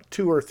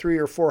 200 or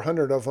 300 or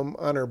 400 of them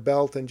on our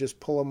belt and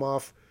just pull them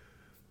off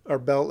our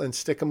belt and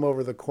stick them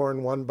over the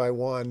corn one by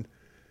one.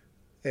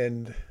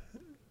 And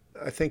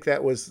I think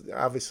that was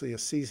obviously a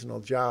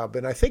seasonal job.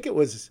 And I think it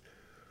was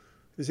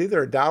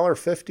either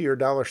 $1.50 or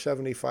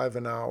 $1.75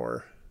 an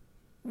hour.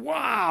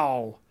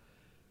 Wow.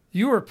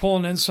 You were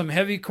pulling in some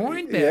heavy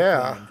coin back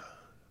then.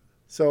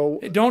 So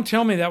don't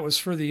tell me that was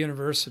for the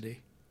university.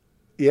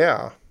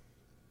 Yeah.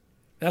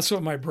 That's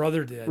what my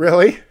brother did.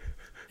 Really?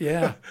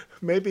 Yeah.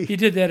 Maybe he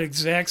did that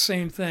exact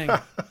same thing.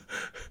 I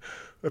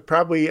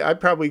probably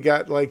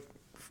got like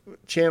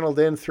channeled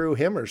in through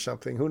him or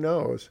something. Who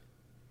knows?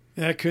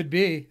 That could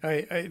be.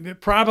 I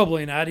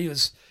probably not. He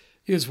was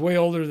way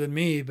older than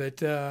me, but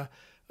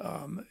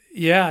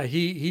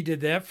he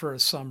did that for a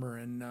summer,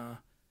 and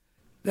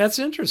that's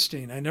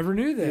interesting. I never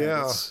knew that.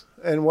 Yeah.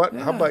 And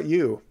how about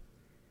you?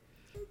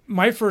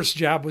 My first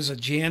job was a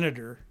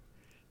janitor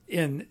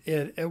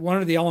at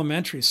one of the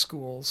elementary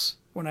schools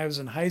when I was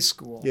in high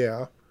school.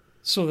 Yeah.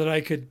 So that I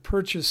could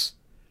purchase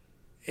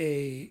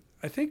I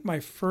think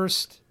my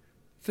first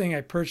thing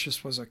I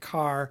purchased was a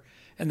car,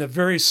 and the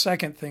very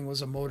second thing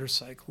was a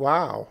motorcycle.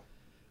 Wow.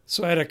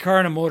 So I had a car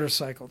and a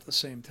motorcycle at the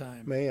same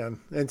time. Man.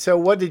 And so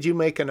what did you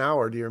make an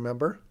hour? Do you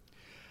remember?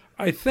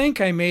 I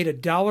think I made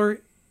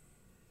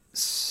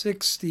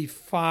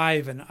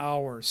 $1.65 an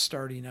hour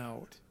starting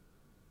out.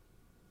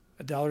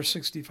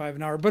 $1.65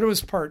 an hour, but it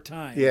was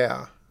part-time.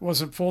 Yeah. It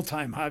wasn't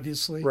full-time,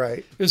 obviously. Right.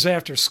 It was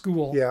after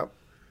school. Yeah.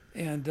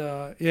 And,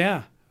 I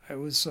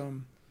was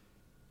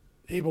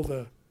able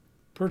to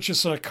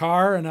purchase a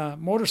car and a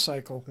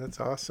motorcycle. That's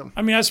awesome.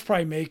 I mean, I was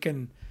probably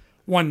making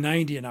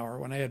 $1.90 an hour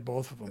when I had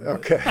both of them.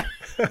 Okay.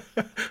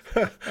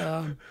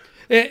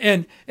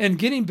 And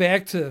getting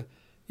back to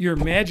your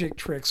magic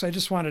tricks, I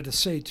just wanted to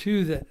say,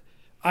 too, that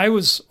I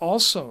was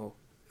also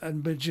a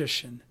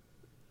magician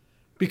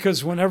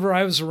because whenever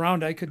I was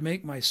around, I could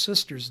make my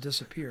sisters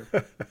disappear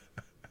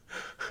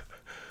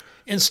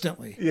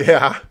instantly.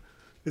 Yeah.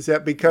 Is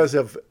that because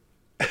of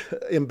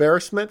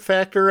embarrassment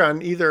factor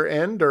on either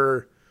end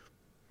or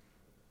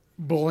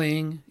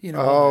bullying,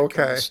 all that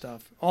kind of okay.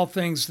 stuff. All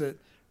things that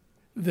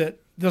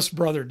this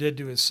brother did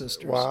to his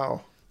sisters.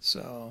 Wow.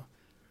 So,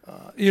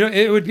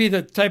 it would be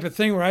the type of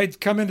thing where I'd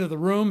come into the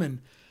room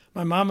and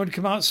my mom would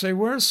come out and say,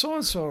 "Where's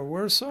so-and-so? Or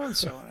where's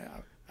so-and-so?"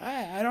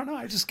 I don't know.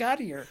 I just got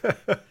here.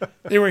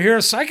 They were here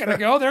a second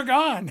ago. They're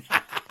gone.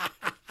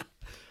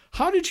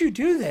 How did you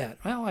do that?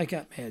 Well, I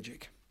got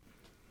magic.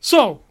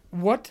 So,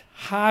 what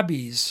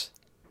hobbies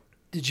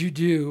did you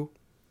do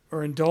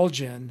or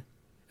indulge in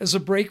as a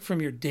break from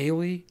your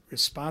daily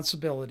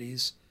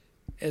responsibilities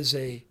as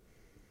a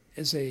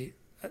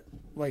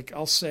like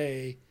I'll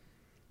say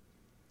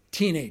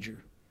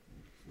teenager?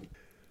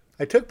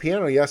 I took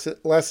piano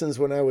lessons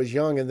when I was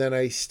young, and then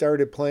I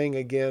started playing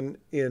again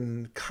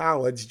in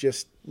college,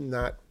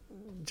 not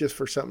just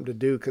for something to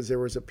do because there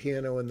was a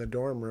piano in the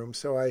dorm room.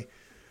 So I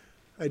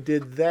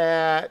did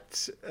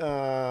that.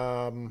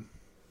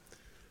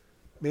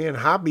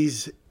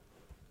 Hobbies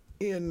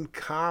in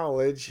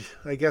college,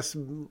 I guess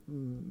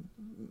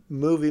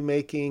movie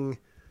making.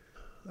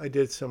 I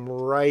did some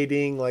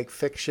writing, like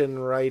fiction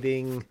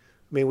writing. I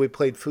mean, we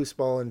played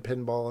foosball and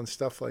pinball and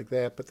stuff like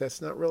that, but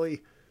that's not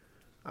really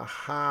a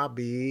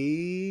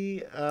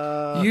hobby.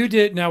 You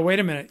did. Now, wait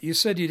a minute. You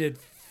said you did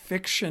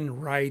fiction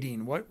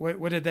writing.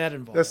 What did that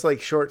involve? That's like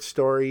short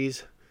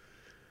stories,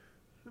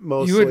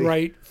 mostly. You would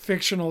write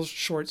fictional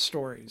short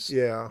stories.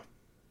 Yeah.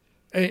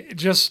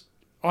 Just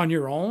on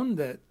your own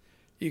that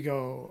you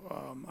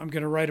go, I'm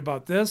going to write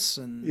about this.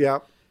 And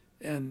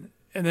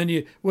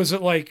then was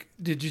it like,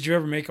 did you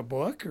ever make a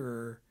book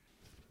or?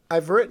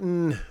 I've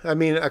written, I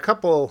mean, a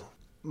couple,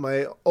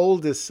 my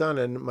oldest son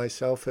and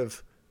myself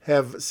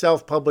have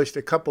self-published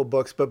a couple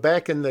books, but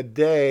back in the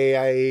day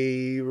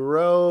I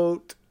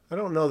wrote, I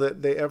don't know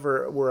that they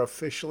ever were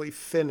officially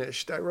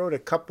finished. I wrote a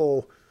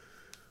couple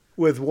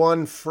with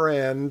one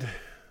friend.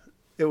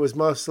 It was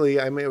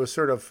mostly, I mean, it was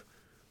sort of,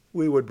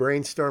 we would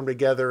brainstorm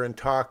together and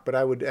talk, but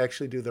I would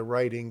actually do the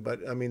writing.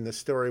 But I mean, the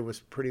story was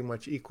pretty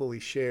much equally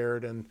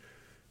shared. And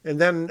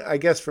then I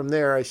guess from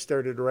there, I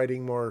started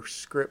writing more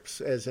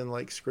scripts, as in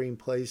like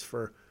screenplays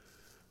for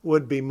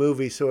would-be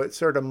movies. So it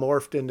sort of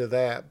morphed into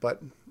that.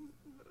 But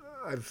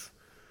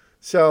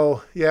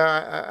so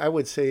yeah, I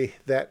would say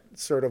that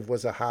sort of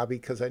was a hobby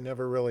because I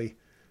never really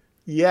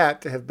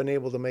yet have been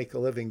able to make a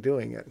living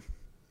doing it.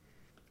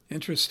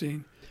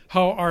 Interesting.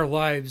 How our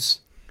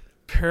lives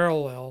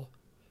parallel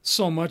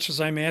so much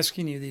as I'm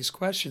asking you these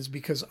questions,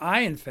 because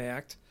I, in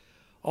fact,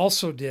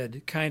 also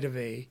did kind of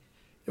it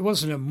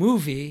wasn't a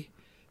movie,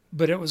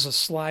 but it was a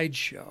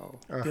slideshow.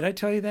 Did I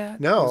tell you that?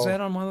 No. Was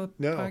that on one of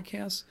the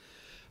podcasts?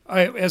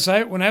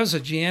 When I was a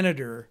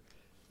janitor,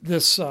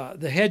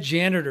 the head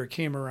janitor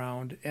came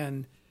around,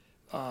 and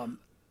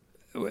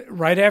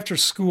right after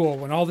school,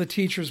 when all the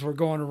teachers were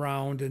going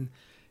around and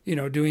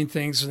doing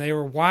things, and they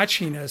were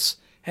watching us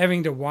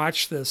having to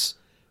watch this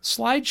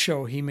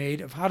slideshow he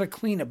made of how to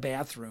clean a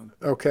bathroom.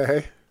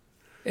 Okay.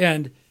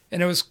 And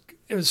it was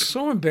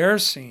so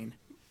embarrassing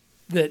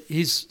that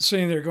he's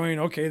sitting there going,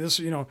 okay, this,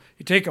 you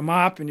take a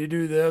mop and you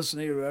do this,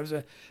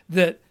 and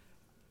that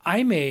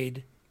I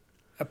made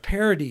a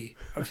parody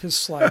of his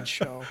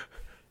slideshow.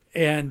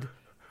 And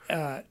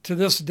to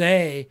this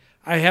day,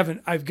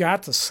 I've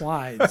got the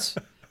slides,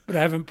 but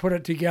I haven't put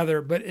it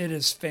together, but it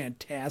is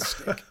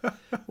fantastic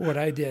what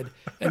I did.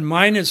 And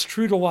mine is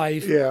true to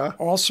life. Yeah.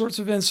 All sorts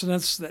of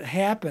incidents that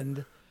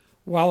happened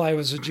while I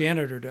was a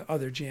janitor to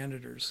other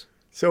janitors.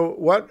 So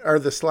what are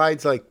the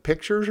slides, like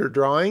pictures or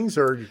drawings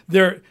or?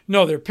 They're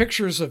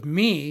pictures of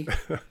me,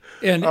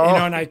 and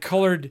and I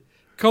colored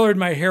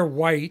my hair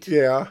white.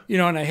 Yeah.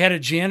 And I had a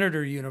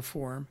janitor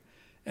uniform,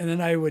 and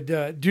then I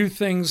would do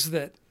things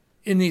that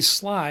in these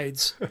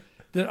slides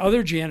that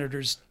other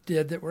janitors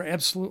did that were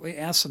absolutely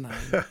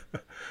asinine,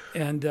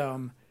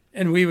 and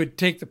we would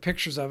take the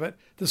pictures of it.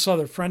 This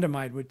other friend of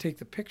mine would take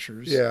the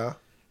pictures. Yeah.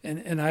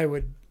 And I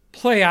would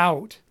play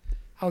out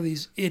how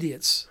these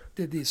idiots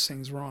did these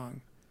things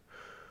wrong.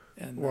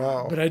 And,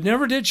 wow. But I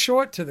never did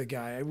show it to the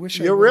guy. I wish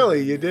I You would.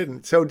 Really? You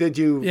didn't? So did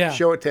you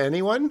show it to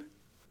anyone?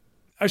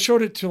 I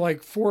showed it to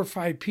like 4 or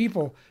 5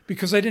 people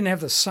because I didn't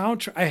have the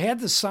soundtrack. I had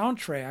the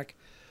soundtrack,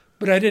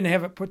 but I didn't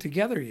have it put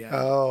together yet.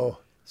 Oh.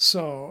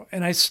 So,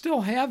 and I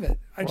still have it.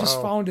 I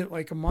just found it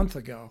like a month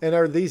ago. And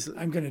are these?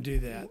 I'm going to do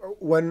that.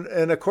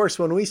 And of course,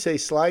 when we say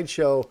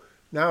slideshow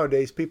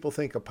nowadays, people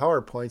think of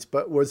PowerPoints.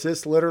 But was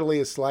this literally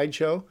a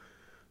slideshow?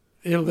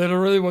 It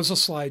literally was a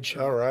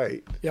slideshow. All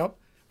right. Yep.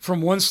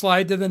 From one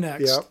slide to the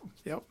next.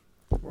 Yep.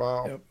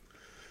 Wow.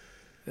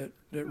 Yep.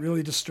 That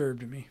really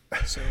disturbed me.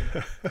 So,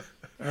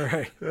 all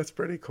right. That's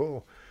pretty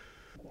cool.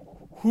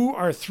 Who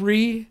are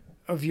 3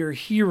 of your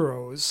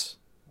heroes,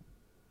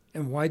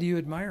 and why do you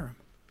admire them?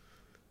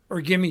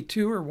 Or give me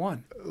 2 or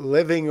 1.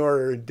 Living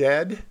or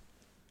dead?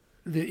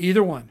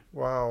 Either one.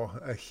 Wow.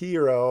 A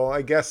hero,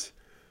 I guess.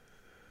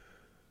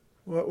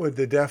 What would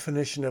the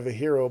definition of a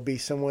hero be?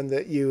 Someone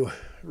that you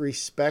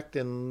respect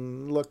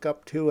and look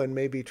up to and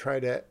maybe try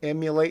to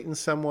emulate in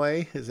some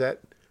way? Is that?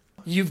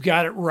 You've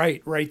got it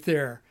right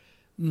there.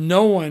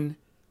 No one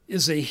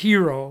is a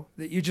hero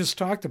that you just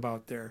talked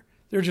about there.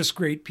 They're just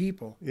great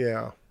people.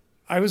 Yeah.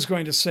 I was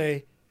going to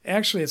say,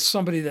 actually, it's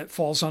somebody that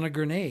falls on a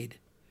grenade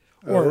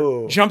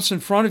or jumps in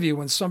front of you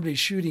when somebody's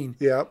shooting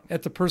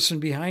at the person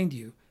behind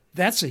you.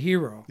 That's a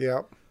hero.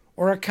 Yep.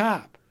 Or a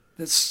cop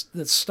that's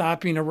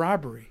stopping a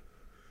robbery.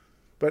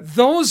 But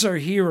those are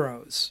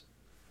heroes,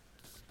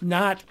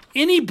 not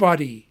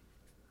anybody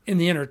in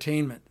the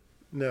entertainment.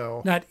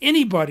 No. Not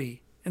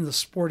anybody in the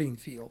sporting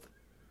field.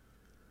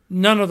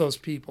 None of those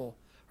people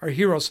are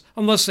heroes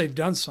unless they've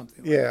done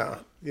something like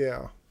that.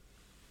 Yeah.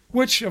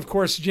 Which, of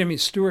course, Jimmy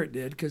Stewart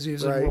did because he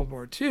was in World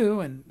War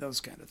II and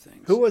those kind of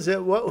things. Who was it?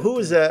 Who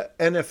was an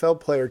NFL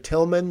player?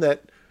 Tillman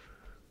that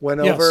went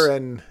over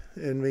and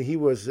he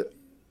was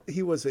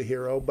a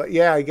hero. But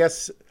yeah, I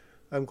guess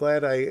I'm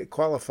glad I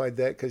qualified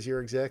that because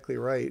you're exactly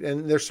right.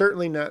 And there's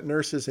certainly not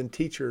nurses and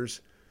teachers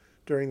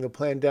during the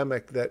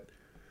pandemic that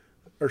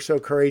are so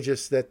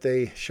courageous that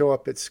they show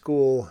up at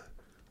school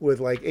with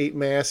like 8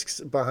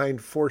 masks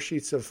behind 4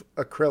 sheets of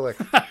acrylic.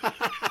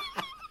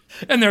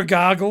 And their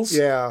goggles.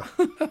 Yeah.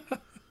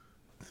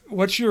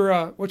 What's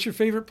your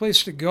favorite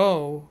place to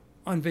go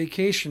on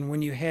vacation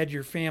when you had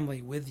your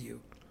family with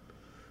you?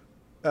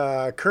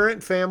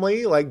 Current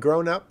family, like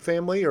grown-up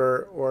family,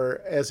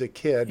 or as a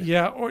kid?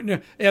 Yeah, or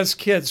no, as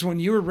kids. When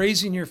you were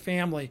raising your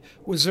family,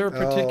 was there a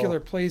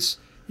particular place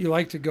you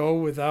like to go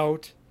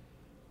without?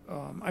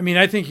 I mean,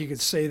 I think you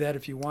could say that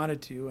if you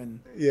wanted to.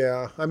 And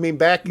yeah, I mean,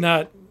 back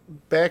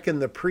in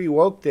the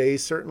pre-woke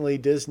days, certainly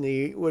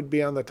Disney would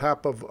be on the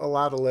top of a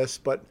lot of lists,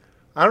 but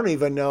I don't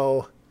even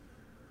know.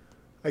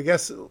 I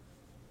guess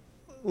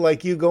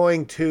like you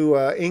going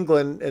to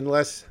England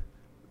unless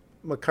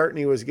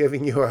McCartney was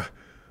giving you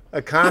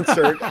a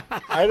concert.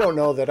 I don't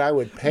know that I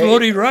would pay.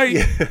 Bloody right.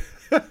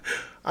 Yeah.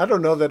 I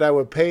don't know that I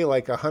would pay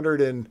like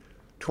 $120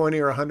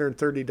 or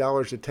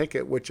 $130 a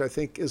ticket, which I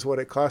think is what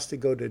it costs to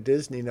go to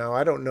Disney now.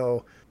 I don't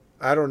know.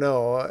 I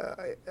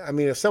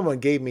mean, if someone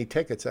gave me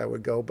tickets, I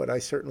would go, but I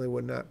certainly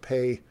would not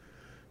pay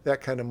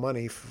that kind of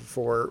money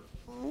for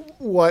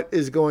what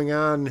is going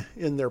on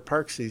in their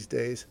parks these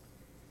days.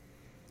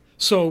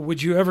 So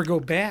would you ever go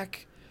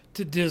back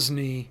to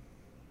Disney?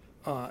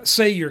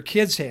 Say your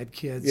kids had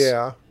kids.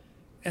 Yeah.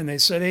 And they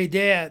said, hey,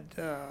 Dad,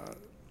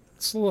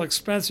 it's a little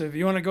expensive.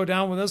 You want to go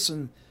down with us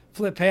and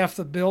flip half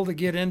the bill to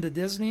get into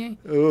Disney?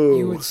 Ooh.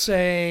 You would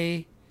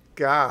say...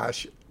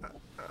 Gosh.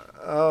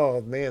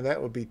 Oh, man,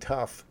 that would be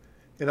tough.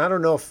 And I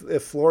don't know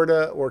if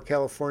Florida or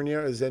California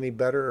is any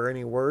better or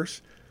any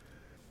worse.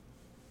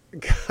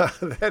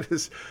 God,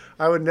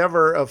 I would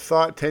never have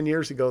thought 10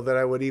 years ago that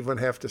I would even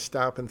have to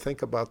stop and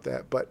think about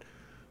that, but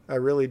I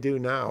really do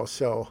now.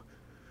 So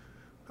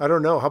I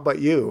don't know. How about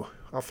you?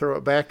 I'll throw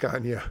it back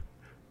on you.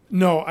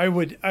 No, I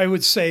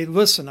would say,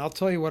 listen, I'll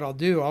tell you what I'll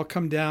do. I'll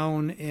come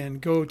down and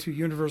go to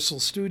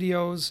Universal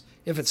Studios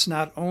if it's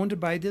not owned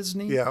by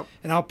Disney. Yeah.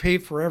 And I'll pay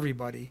for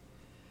everybody.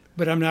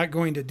 But I'm not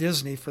going to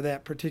Disney for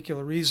that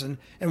particular reason.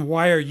 And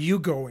why are you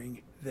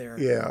going there?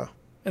 Yeah.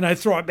 And I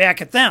throw it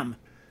back at them.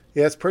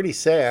 Yeah, it's pretty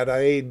sad.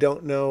 I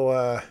don't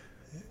know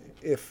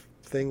if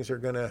things are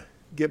going to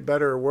get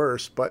better or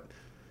worse, but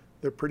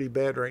they're pretty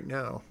bad right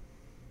now.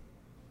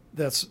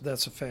 That's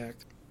a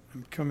fact.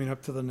 I'm coming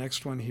up to the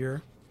next one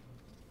here.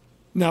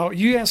 Now,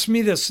 you asked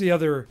me this the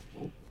other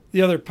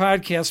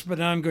podcast, but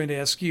now I'm going to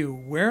ask you,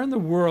 where in the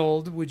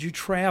world would you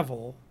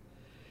travel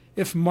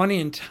if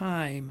money and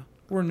time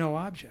were no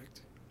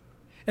object?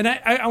 And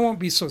I won't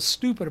be so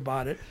stupid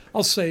about it.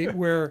 I'll say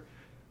where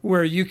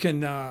you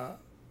can, I'll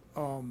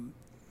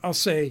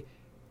say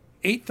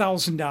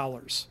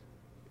 $8,000.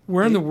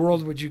 Where in the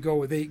world would you go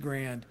with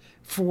 $8,000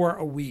 for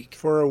a week?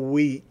 For a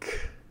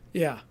week.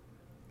 Yeah.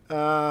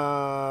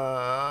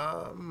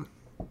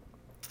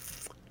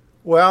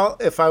 Well,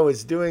 if I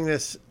was doing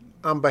this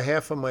on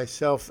behalf of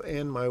myself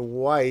and my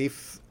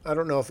wife, I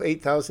don't know if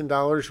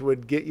 $8,000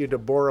 would get you to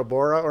Bora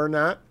Bora or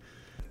not.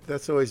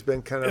 That's always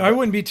been kind of... I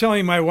wouldn't be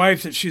telling my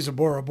wife that she's a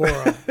Bora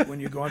Bora when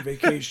you go on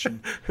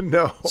vacation.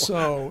 No.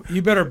 So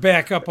you better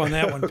back up on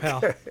that one, pal.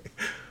 Okay.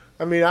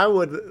 I mean, I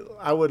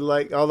would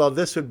like, although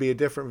this would be a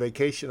different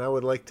vacation, I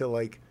would like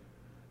to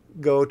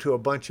go to a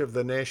bunch of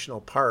the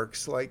national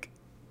parks, like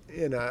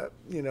in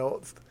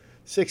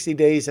 60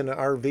 days in an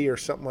RV or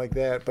something like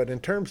that. But in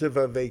terms of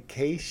a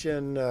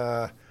vacation,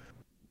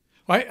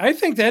 I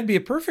think that'd be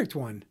a perfect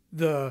one,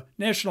 the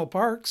national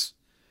parks.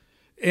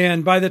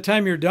 And by the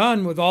time you're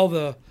done with all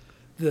the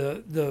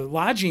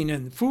lodging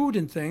and food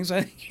and things,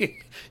 I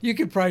think you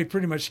could probably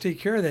pretty much take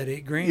care of that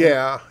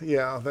 $8,000.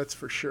 Yeah, that's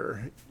for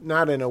sure.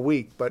 Not in a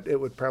week, but it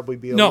would probably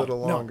be a little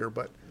longer.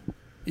 But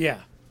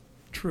yeah,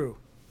 true.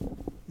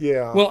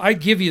 Yeah. Well,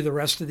 I'd give you the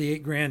rest of the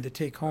 $8,000 to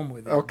take home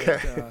with you. Okay.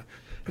 But,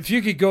 if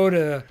you could go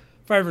to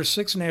 5 or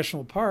 6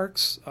 national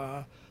parks,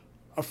 a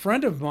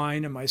friend of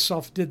mine and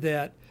myself did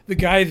that. The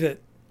guy that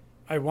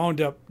I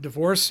wound up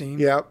divorcing.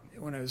 Yep.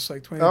 When I was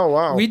like 20. Oh,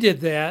 wow. We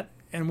did that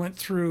and went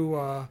through,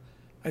 I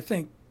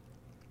think,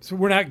 so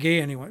we're not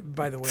gay anyway,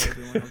 by the way,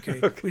 everyone, okay?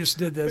 Okay. We just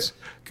did this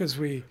because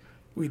we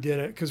did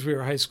it because we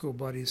were high school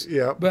buddies.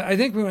 Yeah. But I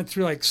think we went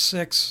through like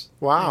 6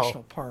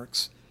 national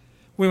parks.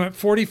 We went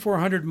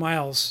 4,400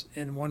 miles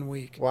in 1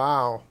 week.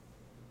 Wow.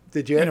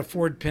 Did you in a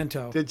Ford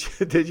Pinto.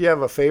 Did you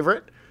have a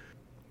favorite?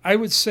 I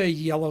would say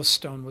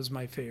Yellowstone was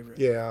my favorite.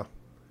 Yeah.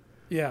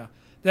 Yeah.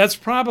 That's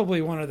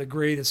probably one of the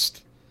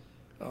greatest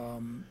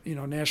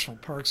national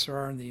parks there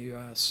are in the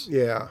U.S.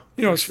 Yeah.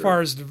 As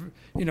far as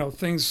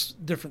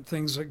different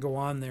things that go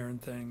on there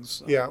and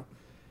things. Yeah.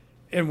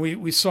 And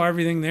we saw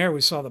everything there.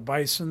 We saw the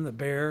bison, the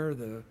bear,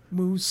 the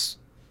moose.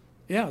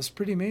 Yeah, it's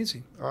pretty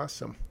amazing.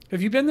 Awesome.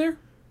 Have you been there?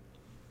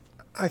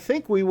 I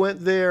think we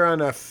went there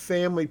on a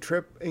family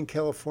trip in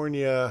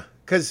California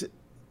because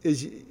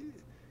is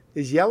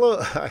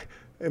Yellow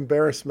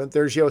embarrassment.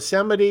 There's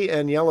Yosemite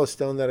and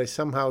Yellowstone that I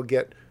somehow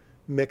get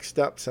mixed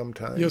up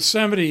sometimes.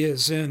 Yosemite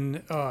is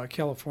in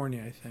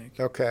California, I think.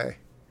 Okay.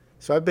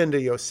 So I've been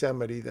to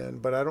Yosemite then,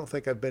 but I don't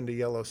think I've been to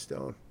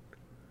Yellowstone.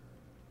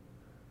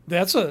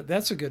 That's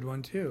a good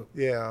one too.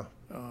 Yeah.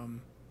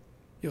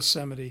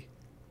 Yosemite.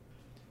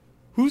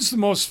 Who's the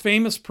most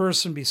famous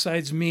person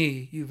besides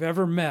me you've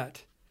ever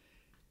met?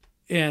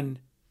 And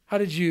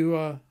how'd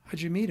you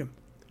meet him?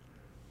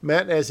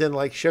 Met as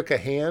in shook a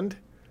hand?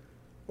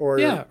 Or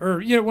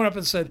went up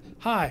and said,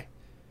 "Hi,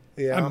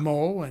 yeah. I'm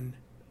Mo, and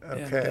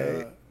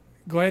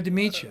glad to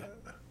meet you."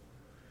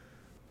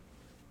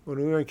 When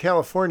we were in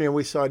California,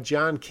 we saw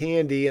John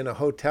Candy in a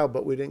hotel,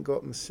 but we didn't go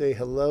up and say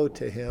hello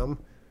to him.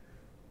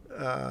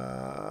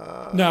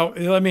 Now,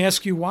 let me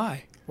ask you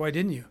why. Why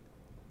didn't you?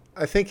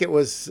 I think it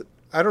was,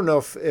 I don't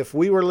know if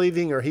we were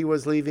leaving or he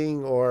was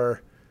leaving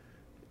or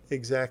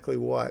exactly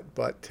what,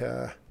 but...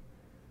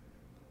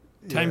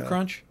 Time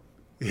crunch?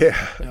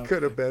 Yeah, Okay.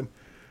 Could have been.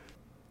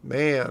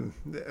 Man,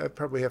 I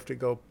probably have to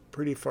go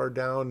pretty far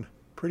down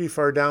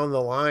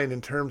the line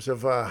in terms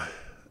of a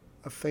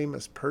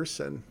famous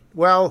person.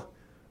 Well,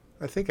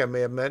 I think I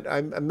met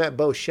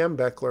Bo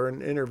Schembechler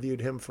and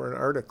interviewed him for an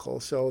article,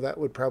 so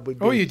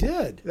Oh, you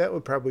did? that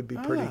would probably be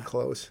pretty Ah,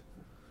 close.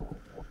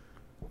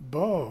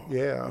 Bo.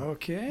 Yeah.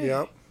 Okay.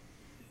 Yep.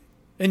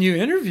 And you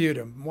interviewed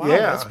him. Wow,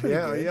 that's pretty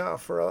good. Yeah,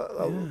 for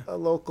Yeah. a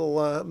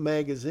local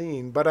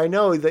magazine. But I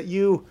know that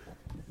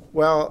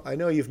I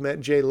know you've met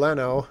Jay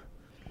Leno.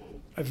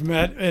 I've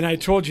met, and I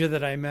told you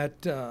that I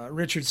met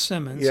Richard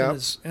Simmons Yep.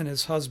 and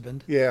his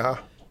husband, Yeah.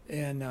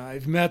 and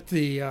I've met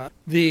the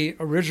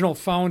original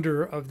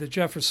founder of the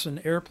Jefferson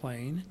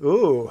airplane,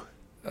 Ooh.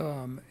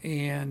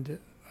 and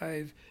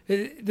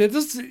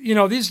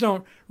these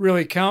don't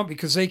really count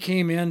because they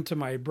came into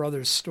my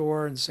brother's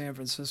store in San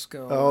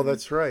Francisco. Oh,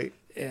 that's right.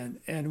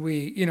 And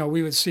we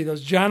would see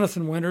those.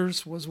 Jonathan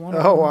Winters was one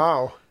of Oh, them.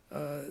 wow.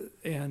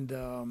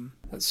 And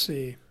let's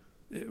see,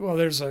 well,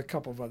 there's a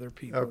couple of other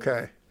people.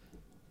 Okay.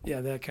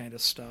 Yeah, that kind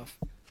of stuff.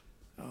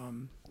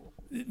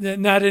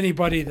 Not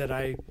anybody that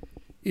I,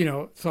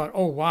 thought,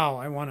 oh wow,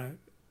 I want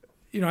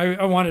to,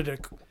 I wanted to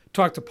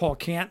talk to Paul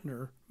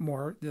Kantner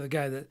more, the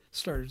guy that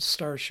started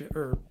Starship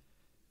or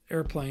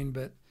Airplane,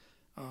 but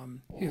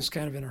he was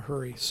kind of in a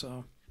hurry,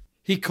 so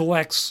he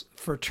collects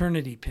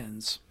fraternity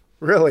pins.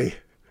 Really?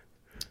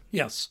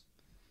 Yes.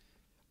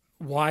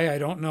 Why, I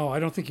don't know. I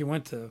don't think he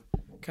went to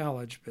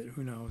college, but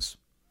who knows.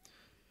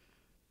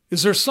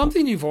 Is there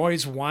something you've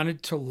always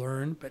wanted to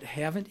learn but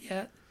haven't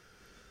yet?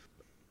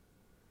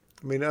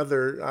 I mean,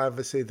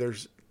 obviously,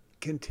 there's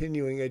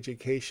continuing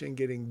education,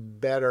 getting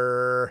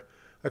better.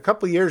 A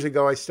couple of years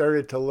ago, I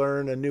started to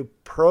learn a new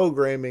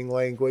programming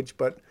language,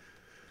 but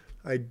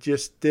I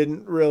just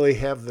didn't really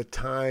have the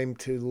time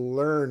to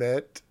learn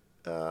it.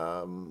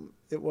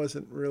 It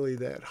wasn't really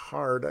that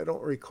hard. I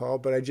don't recall,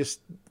 but I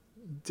just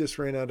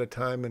ran out of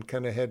time and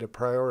kind of had to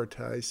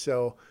prioritize.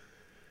 So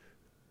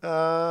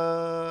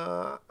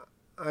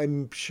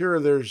I'm sure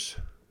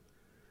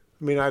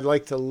I'd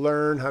like to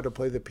learn how to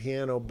play the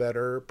piano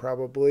better,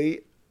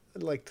 probably.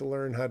 I'd like to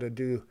learn how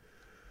to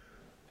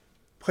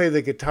play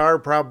the guitar,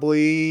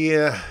 probably,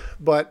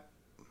 but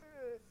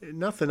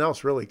nothing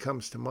else really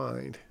comes to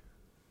mind.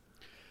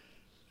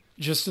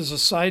 Just as a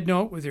side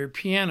note with your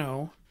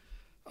piano,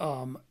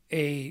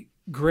 a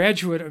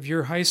graduate of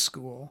your high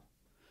school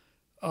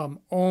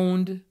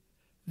owned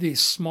the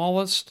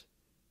smallest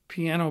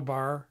piano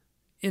bar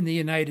in the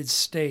United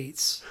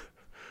States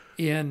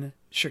in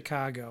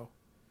Chicago.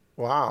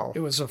 Wow. It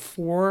was a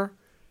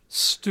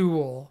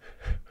 4-stool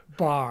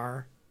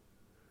bar,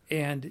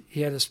 and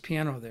he had his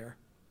piano there.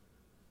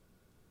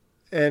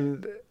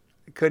 And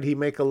could he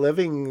make a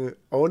living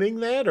owning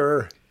that,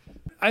 or?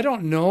 I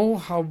don't know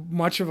how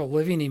much of a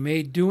living he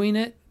made doing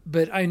it,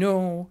 but I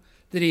know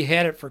that he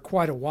had it for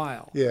quite a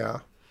while. Yeah.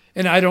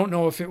 And I don't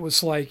know if it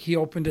was like he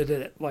opened it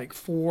at like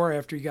 4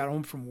 after he got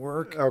home from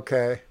work.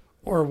 Okay.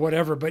 Or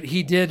whatever, but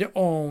he did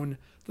own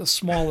the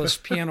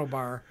smallest piano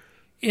bar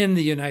in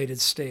the United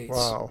States.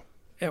 Wow.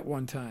 At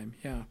one time,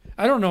 yeah.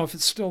 I don't know if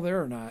it's still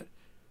there or not,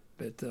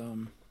 but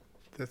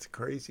that's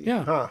crazy.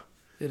 Yeah, huh.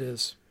 It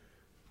is.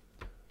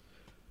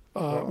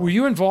 Were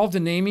you involved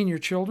in naming your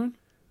children?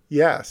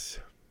 Yes.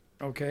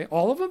 Okay,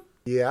 all of them?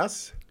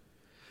 Yes.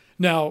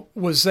 Now,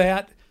 was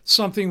that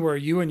something where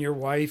you and your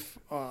wife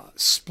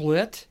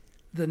split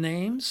the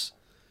names?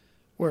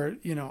 Where,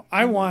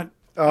 I want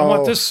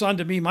this son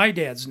to be my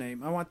dad's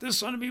name. I want this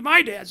son to be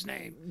my dad's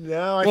name.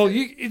 No.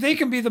 They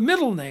can be the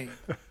middle name.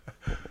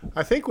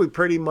 I think we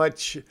pretty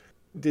much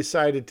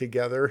decided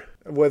together.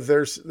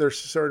 There's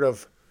sort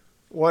of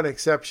one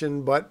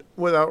exception, but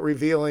without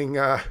revealing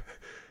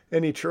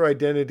any true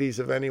identities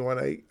of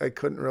anyone, I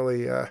couldn't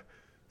really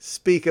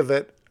speak of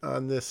it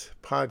on this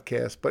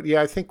podcast. But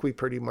yeah, I think we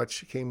pretty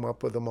much came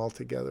up with them all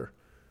together.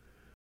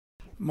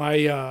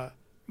 My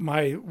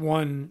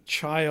one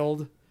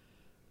child,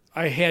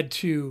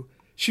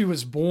 she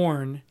was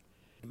born.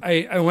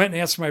 I went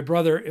and asked my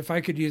brother if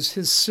I could use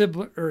his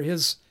sibling or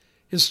his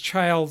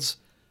child's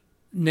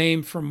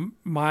name from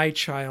my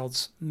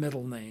child's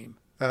middle name.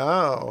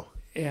 Oh.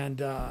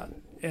 And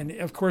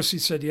of course he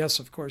said, yes,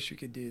 of course you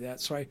could do that.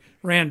 So I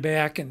ran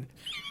back and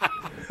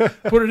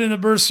put it in the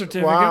birth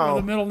certificate Wow.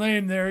 with the middle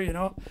name there,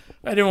 I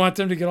didn't want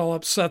them to get all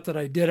upset that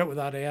I did it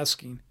without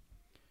asking.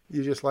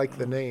 You just like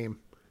the name.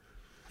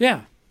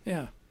 Yeah.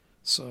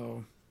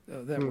 So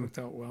that worked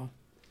out well.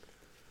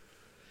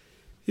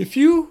 If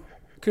you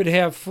could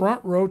have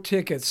front row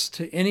tickets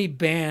to any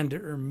band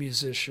or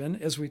musician,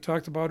 as we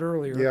talked about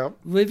earlier, Yep.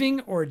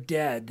 living or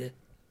dead,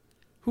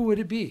 who would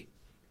it be?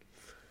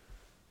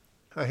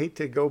 I hate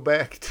to go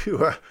back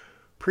to a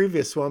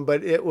previous one,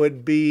 but it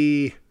would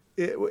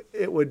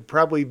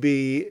probably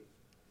be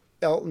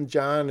Elton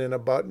John in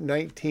about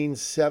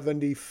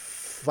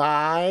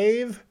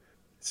 1975.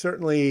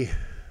 Certainly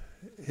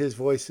his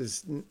voice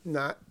is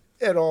not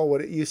at all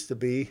what it used to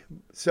be.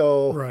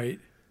 So, right.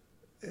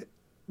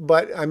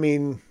 But I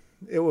mean,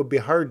 it would be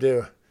hard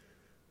to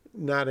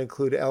not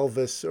include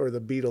Elvis or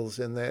the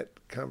Beatles in that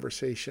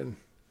conversation.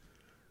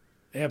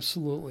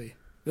 Absolutely.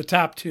 The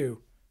top two.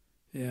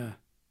 Yeah.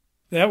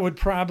 That would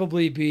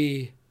probably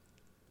be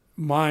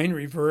mine,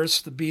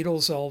 reverse, the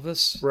Beatles,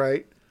 Elvis.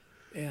 Right.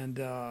 And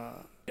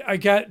I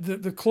got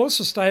the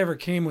closest I ever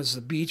came was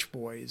the Beach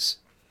Boys.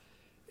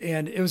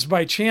 And it was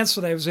by chance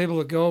that I was able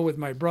to go with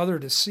my brother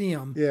to see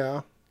him.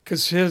 Yeah.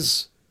 Because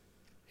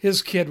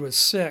his kid was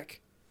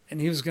sick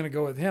and he was going to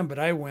go with him, but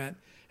I went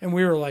and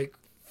we were like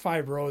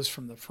 5 rows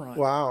from the front.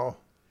 Wow.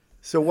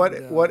 So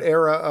what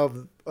era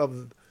of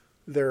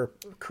their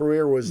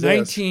career was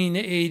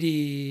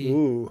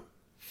 1983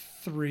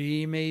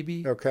 this?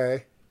 maybe.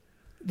 Okay.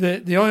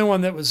 The only one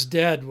that was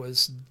dead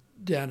was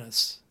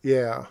Dennis.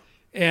 Yeah.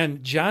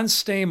 And John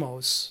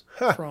Stamos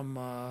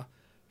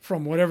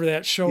from whatever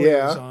that show he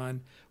was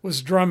on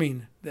was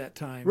drumming that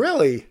time.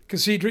 Really?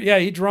 Because he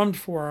drummed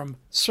for him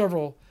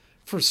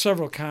for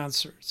several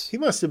concerts. He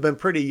must have been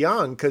pretty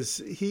young because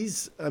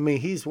he's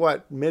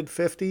what,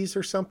 mid-50s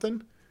or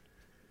something?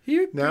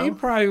 He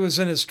probably was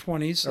in his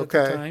 20s at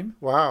the time.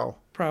 Wow.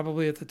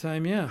 Probably at the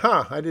time, yeah.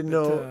 Huh, I didn't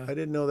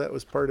know that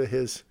was part of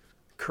his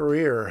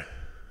career.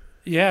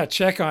 Yeah,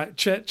 check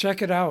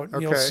it out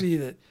and you'll see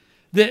that.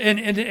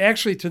 And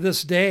actually to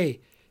this day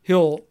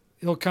he'll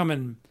come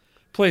and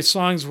play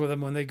songs with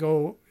them when they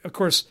go. Of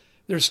course,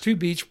 there's 2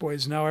 Beach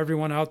Boys now.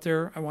 Everyone out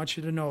there, I want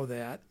you to know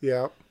that.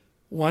 Yeah.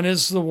 One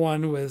is the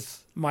one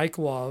with Mike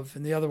Love,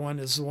 and the other one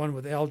is the one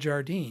with Al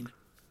Jardine.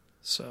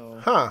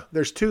 So.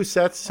 There's 2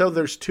 sets, so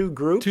there's 2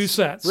 groups? 2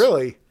 sets.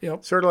 Really?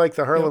 Yep. Sort of like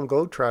the Harlem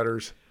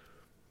Globetrotters.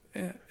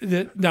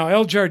 Now,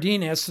 Al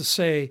Jardine has to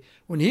say,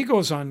 when he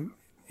goes on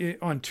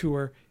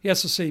tour, he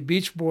has to say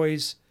Beach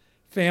Boys,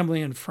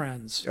 family, and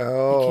friends.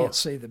 Oh. He can't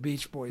say the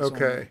Beach Boys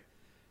Okay. only.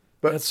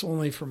 But that's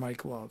only for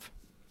Mike Love.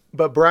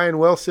 But Brian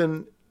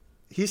Wilson,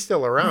 he's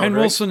still around, Brian right?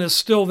 Wilson is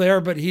still there,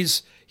 but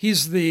he's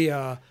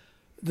the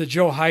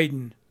Joe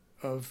Haydn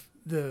of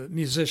the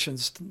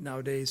musicians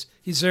nowadays.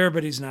 He's there,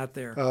 but he's not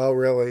there. Oh,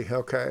 really?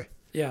 Okay.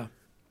 Yeah,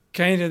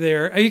 kind of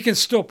there. He can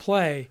still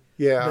play.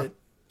 Yeah. But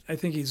I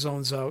think he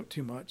zones out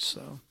too much.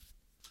 So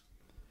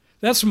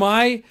that's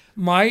my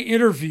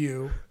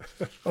interview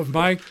of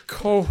my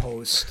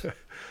co-host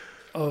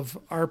of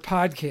our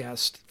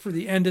podcast for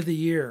the end of the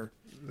year.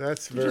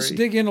 That's very... Just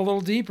dig in a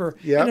little deeper.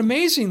 Yeah. And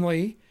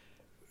amazingly,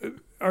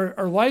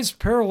 our lives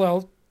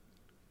parallel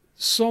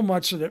so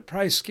much that it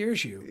probably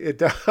scares you. It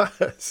does.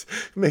 It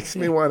makes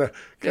me want to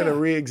kind of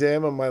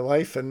re-examine my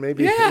life and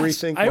maybe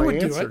rethink my answers. I would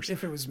do it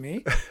if it was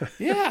me.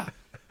 Yeah.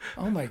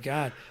 Oh my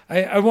God.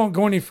 I won't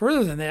go any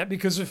further than that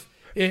because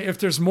if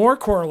there's more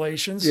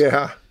correlations,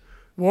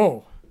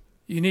 whoa,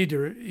 you need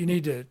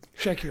to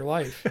check your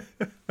life.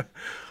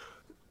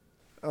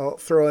 I'll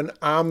throw an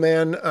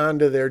amen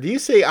onto there. Do you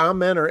say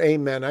amen or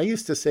amen? I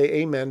used to say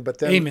amen, but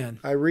then amen.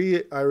 I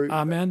read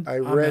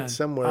Amen.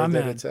 somewhere amen.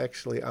 that it's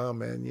actually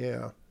amen.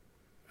 Yeah.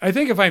 I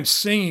think if I'm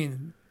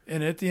singing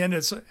and at the end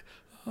it's like,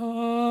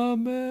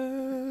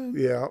 amen.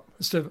 Yeah.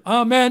 Instead of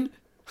amen.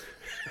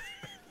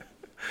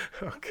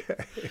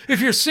 Okay. If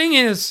you're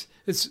singing,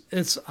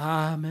 it's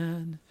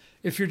amen.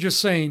 If you're just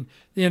saying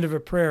the end of a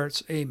prayer,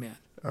 it's amen.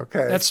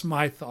 Okay. That's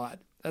my thought.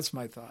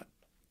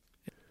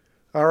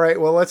 All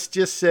right. Well, let's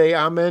just say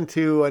amen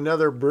to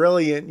another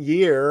brilliant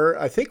year.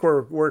 I think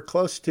we're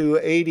close to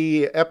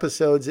 80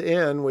 episodes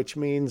in, which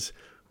means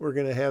we're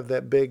going to have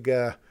that big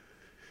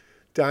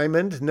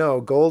diamond. No,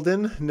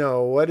 golden.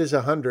 No. What is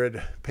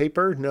 100?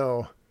 Paper?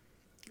 No.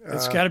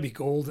 It's got to be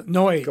golden.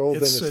 No, wait.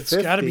 Golden is 50.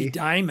 It's got to be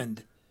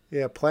diamond.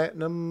 Yeah,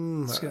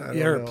 platinum.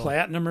 Or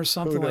platinum or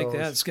something like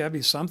that. It's got to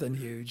be something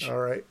huge. All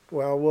right.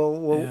 Well,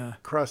 we'll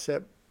cross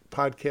that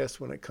podcast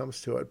when it comes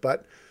to it.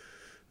 But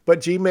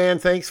G-Man,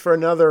 thanks for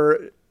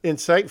another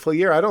insightful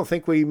year. I don't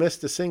think we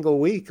missed a single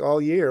week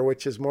all year,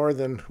 which is more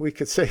than we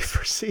could say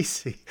for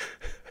Cece.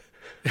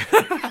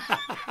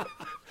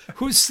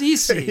 Who's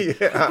Cece?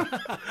 Yeah.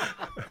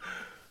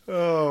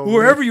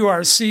 Whoever you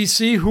are,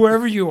 Cece,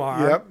 whoever you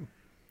are. Yep.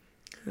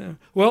 Yeah.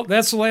 Well,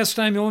 that's the last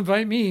time you'll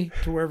invite me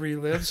to wherever he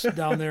lives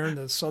down there in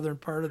the southern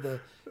part of the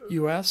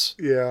U.S.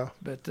 Yeah.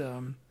 But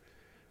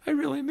I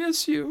really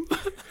miss you.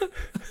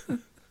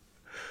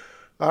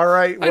 All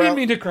right. Well, I didn't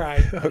mean to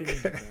cry.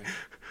 Okay.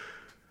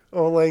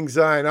 Auld Lang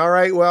Syne. All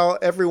right. Well,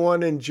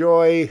 everyone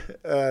enjoy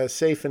a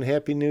safe and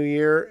happy new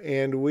year.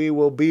 And we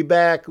will be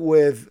back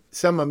with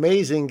some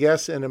amazing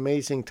guests and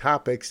amazing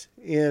topics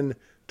in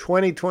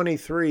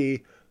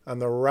 2023 on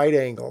The Right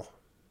Angle.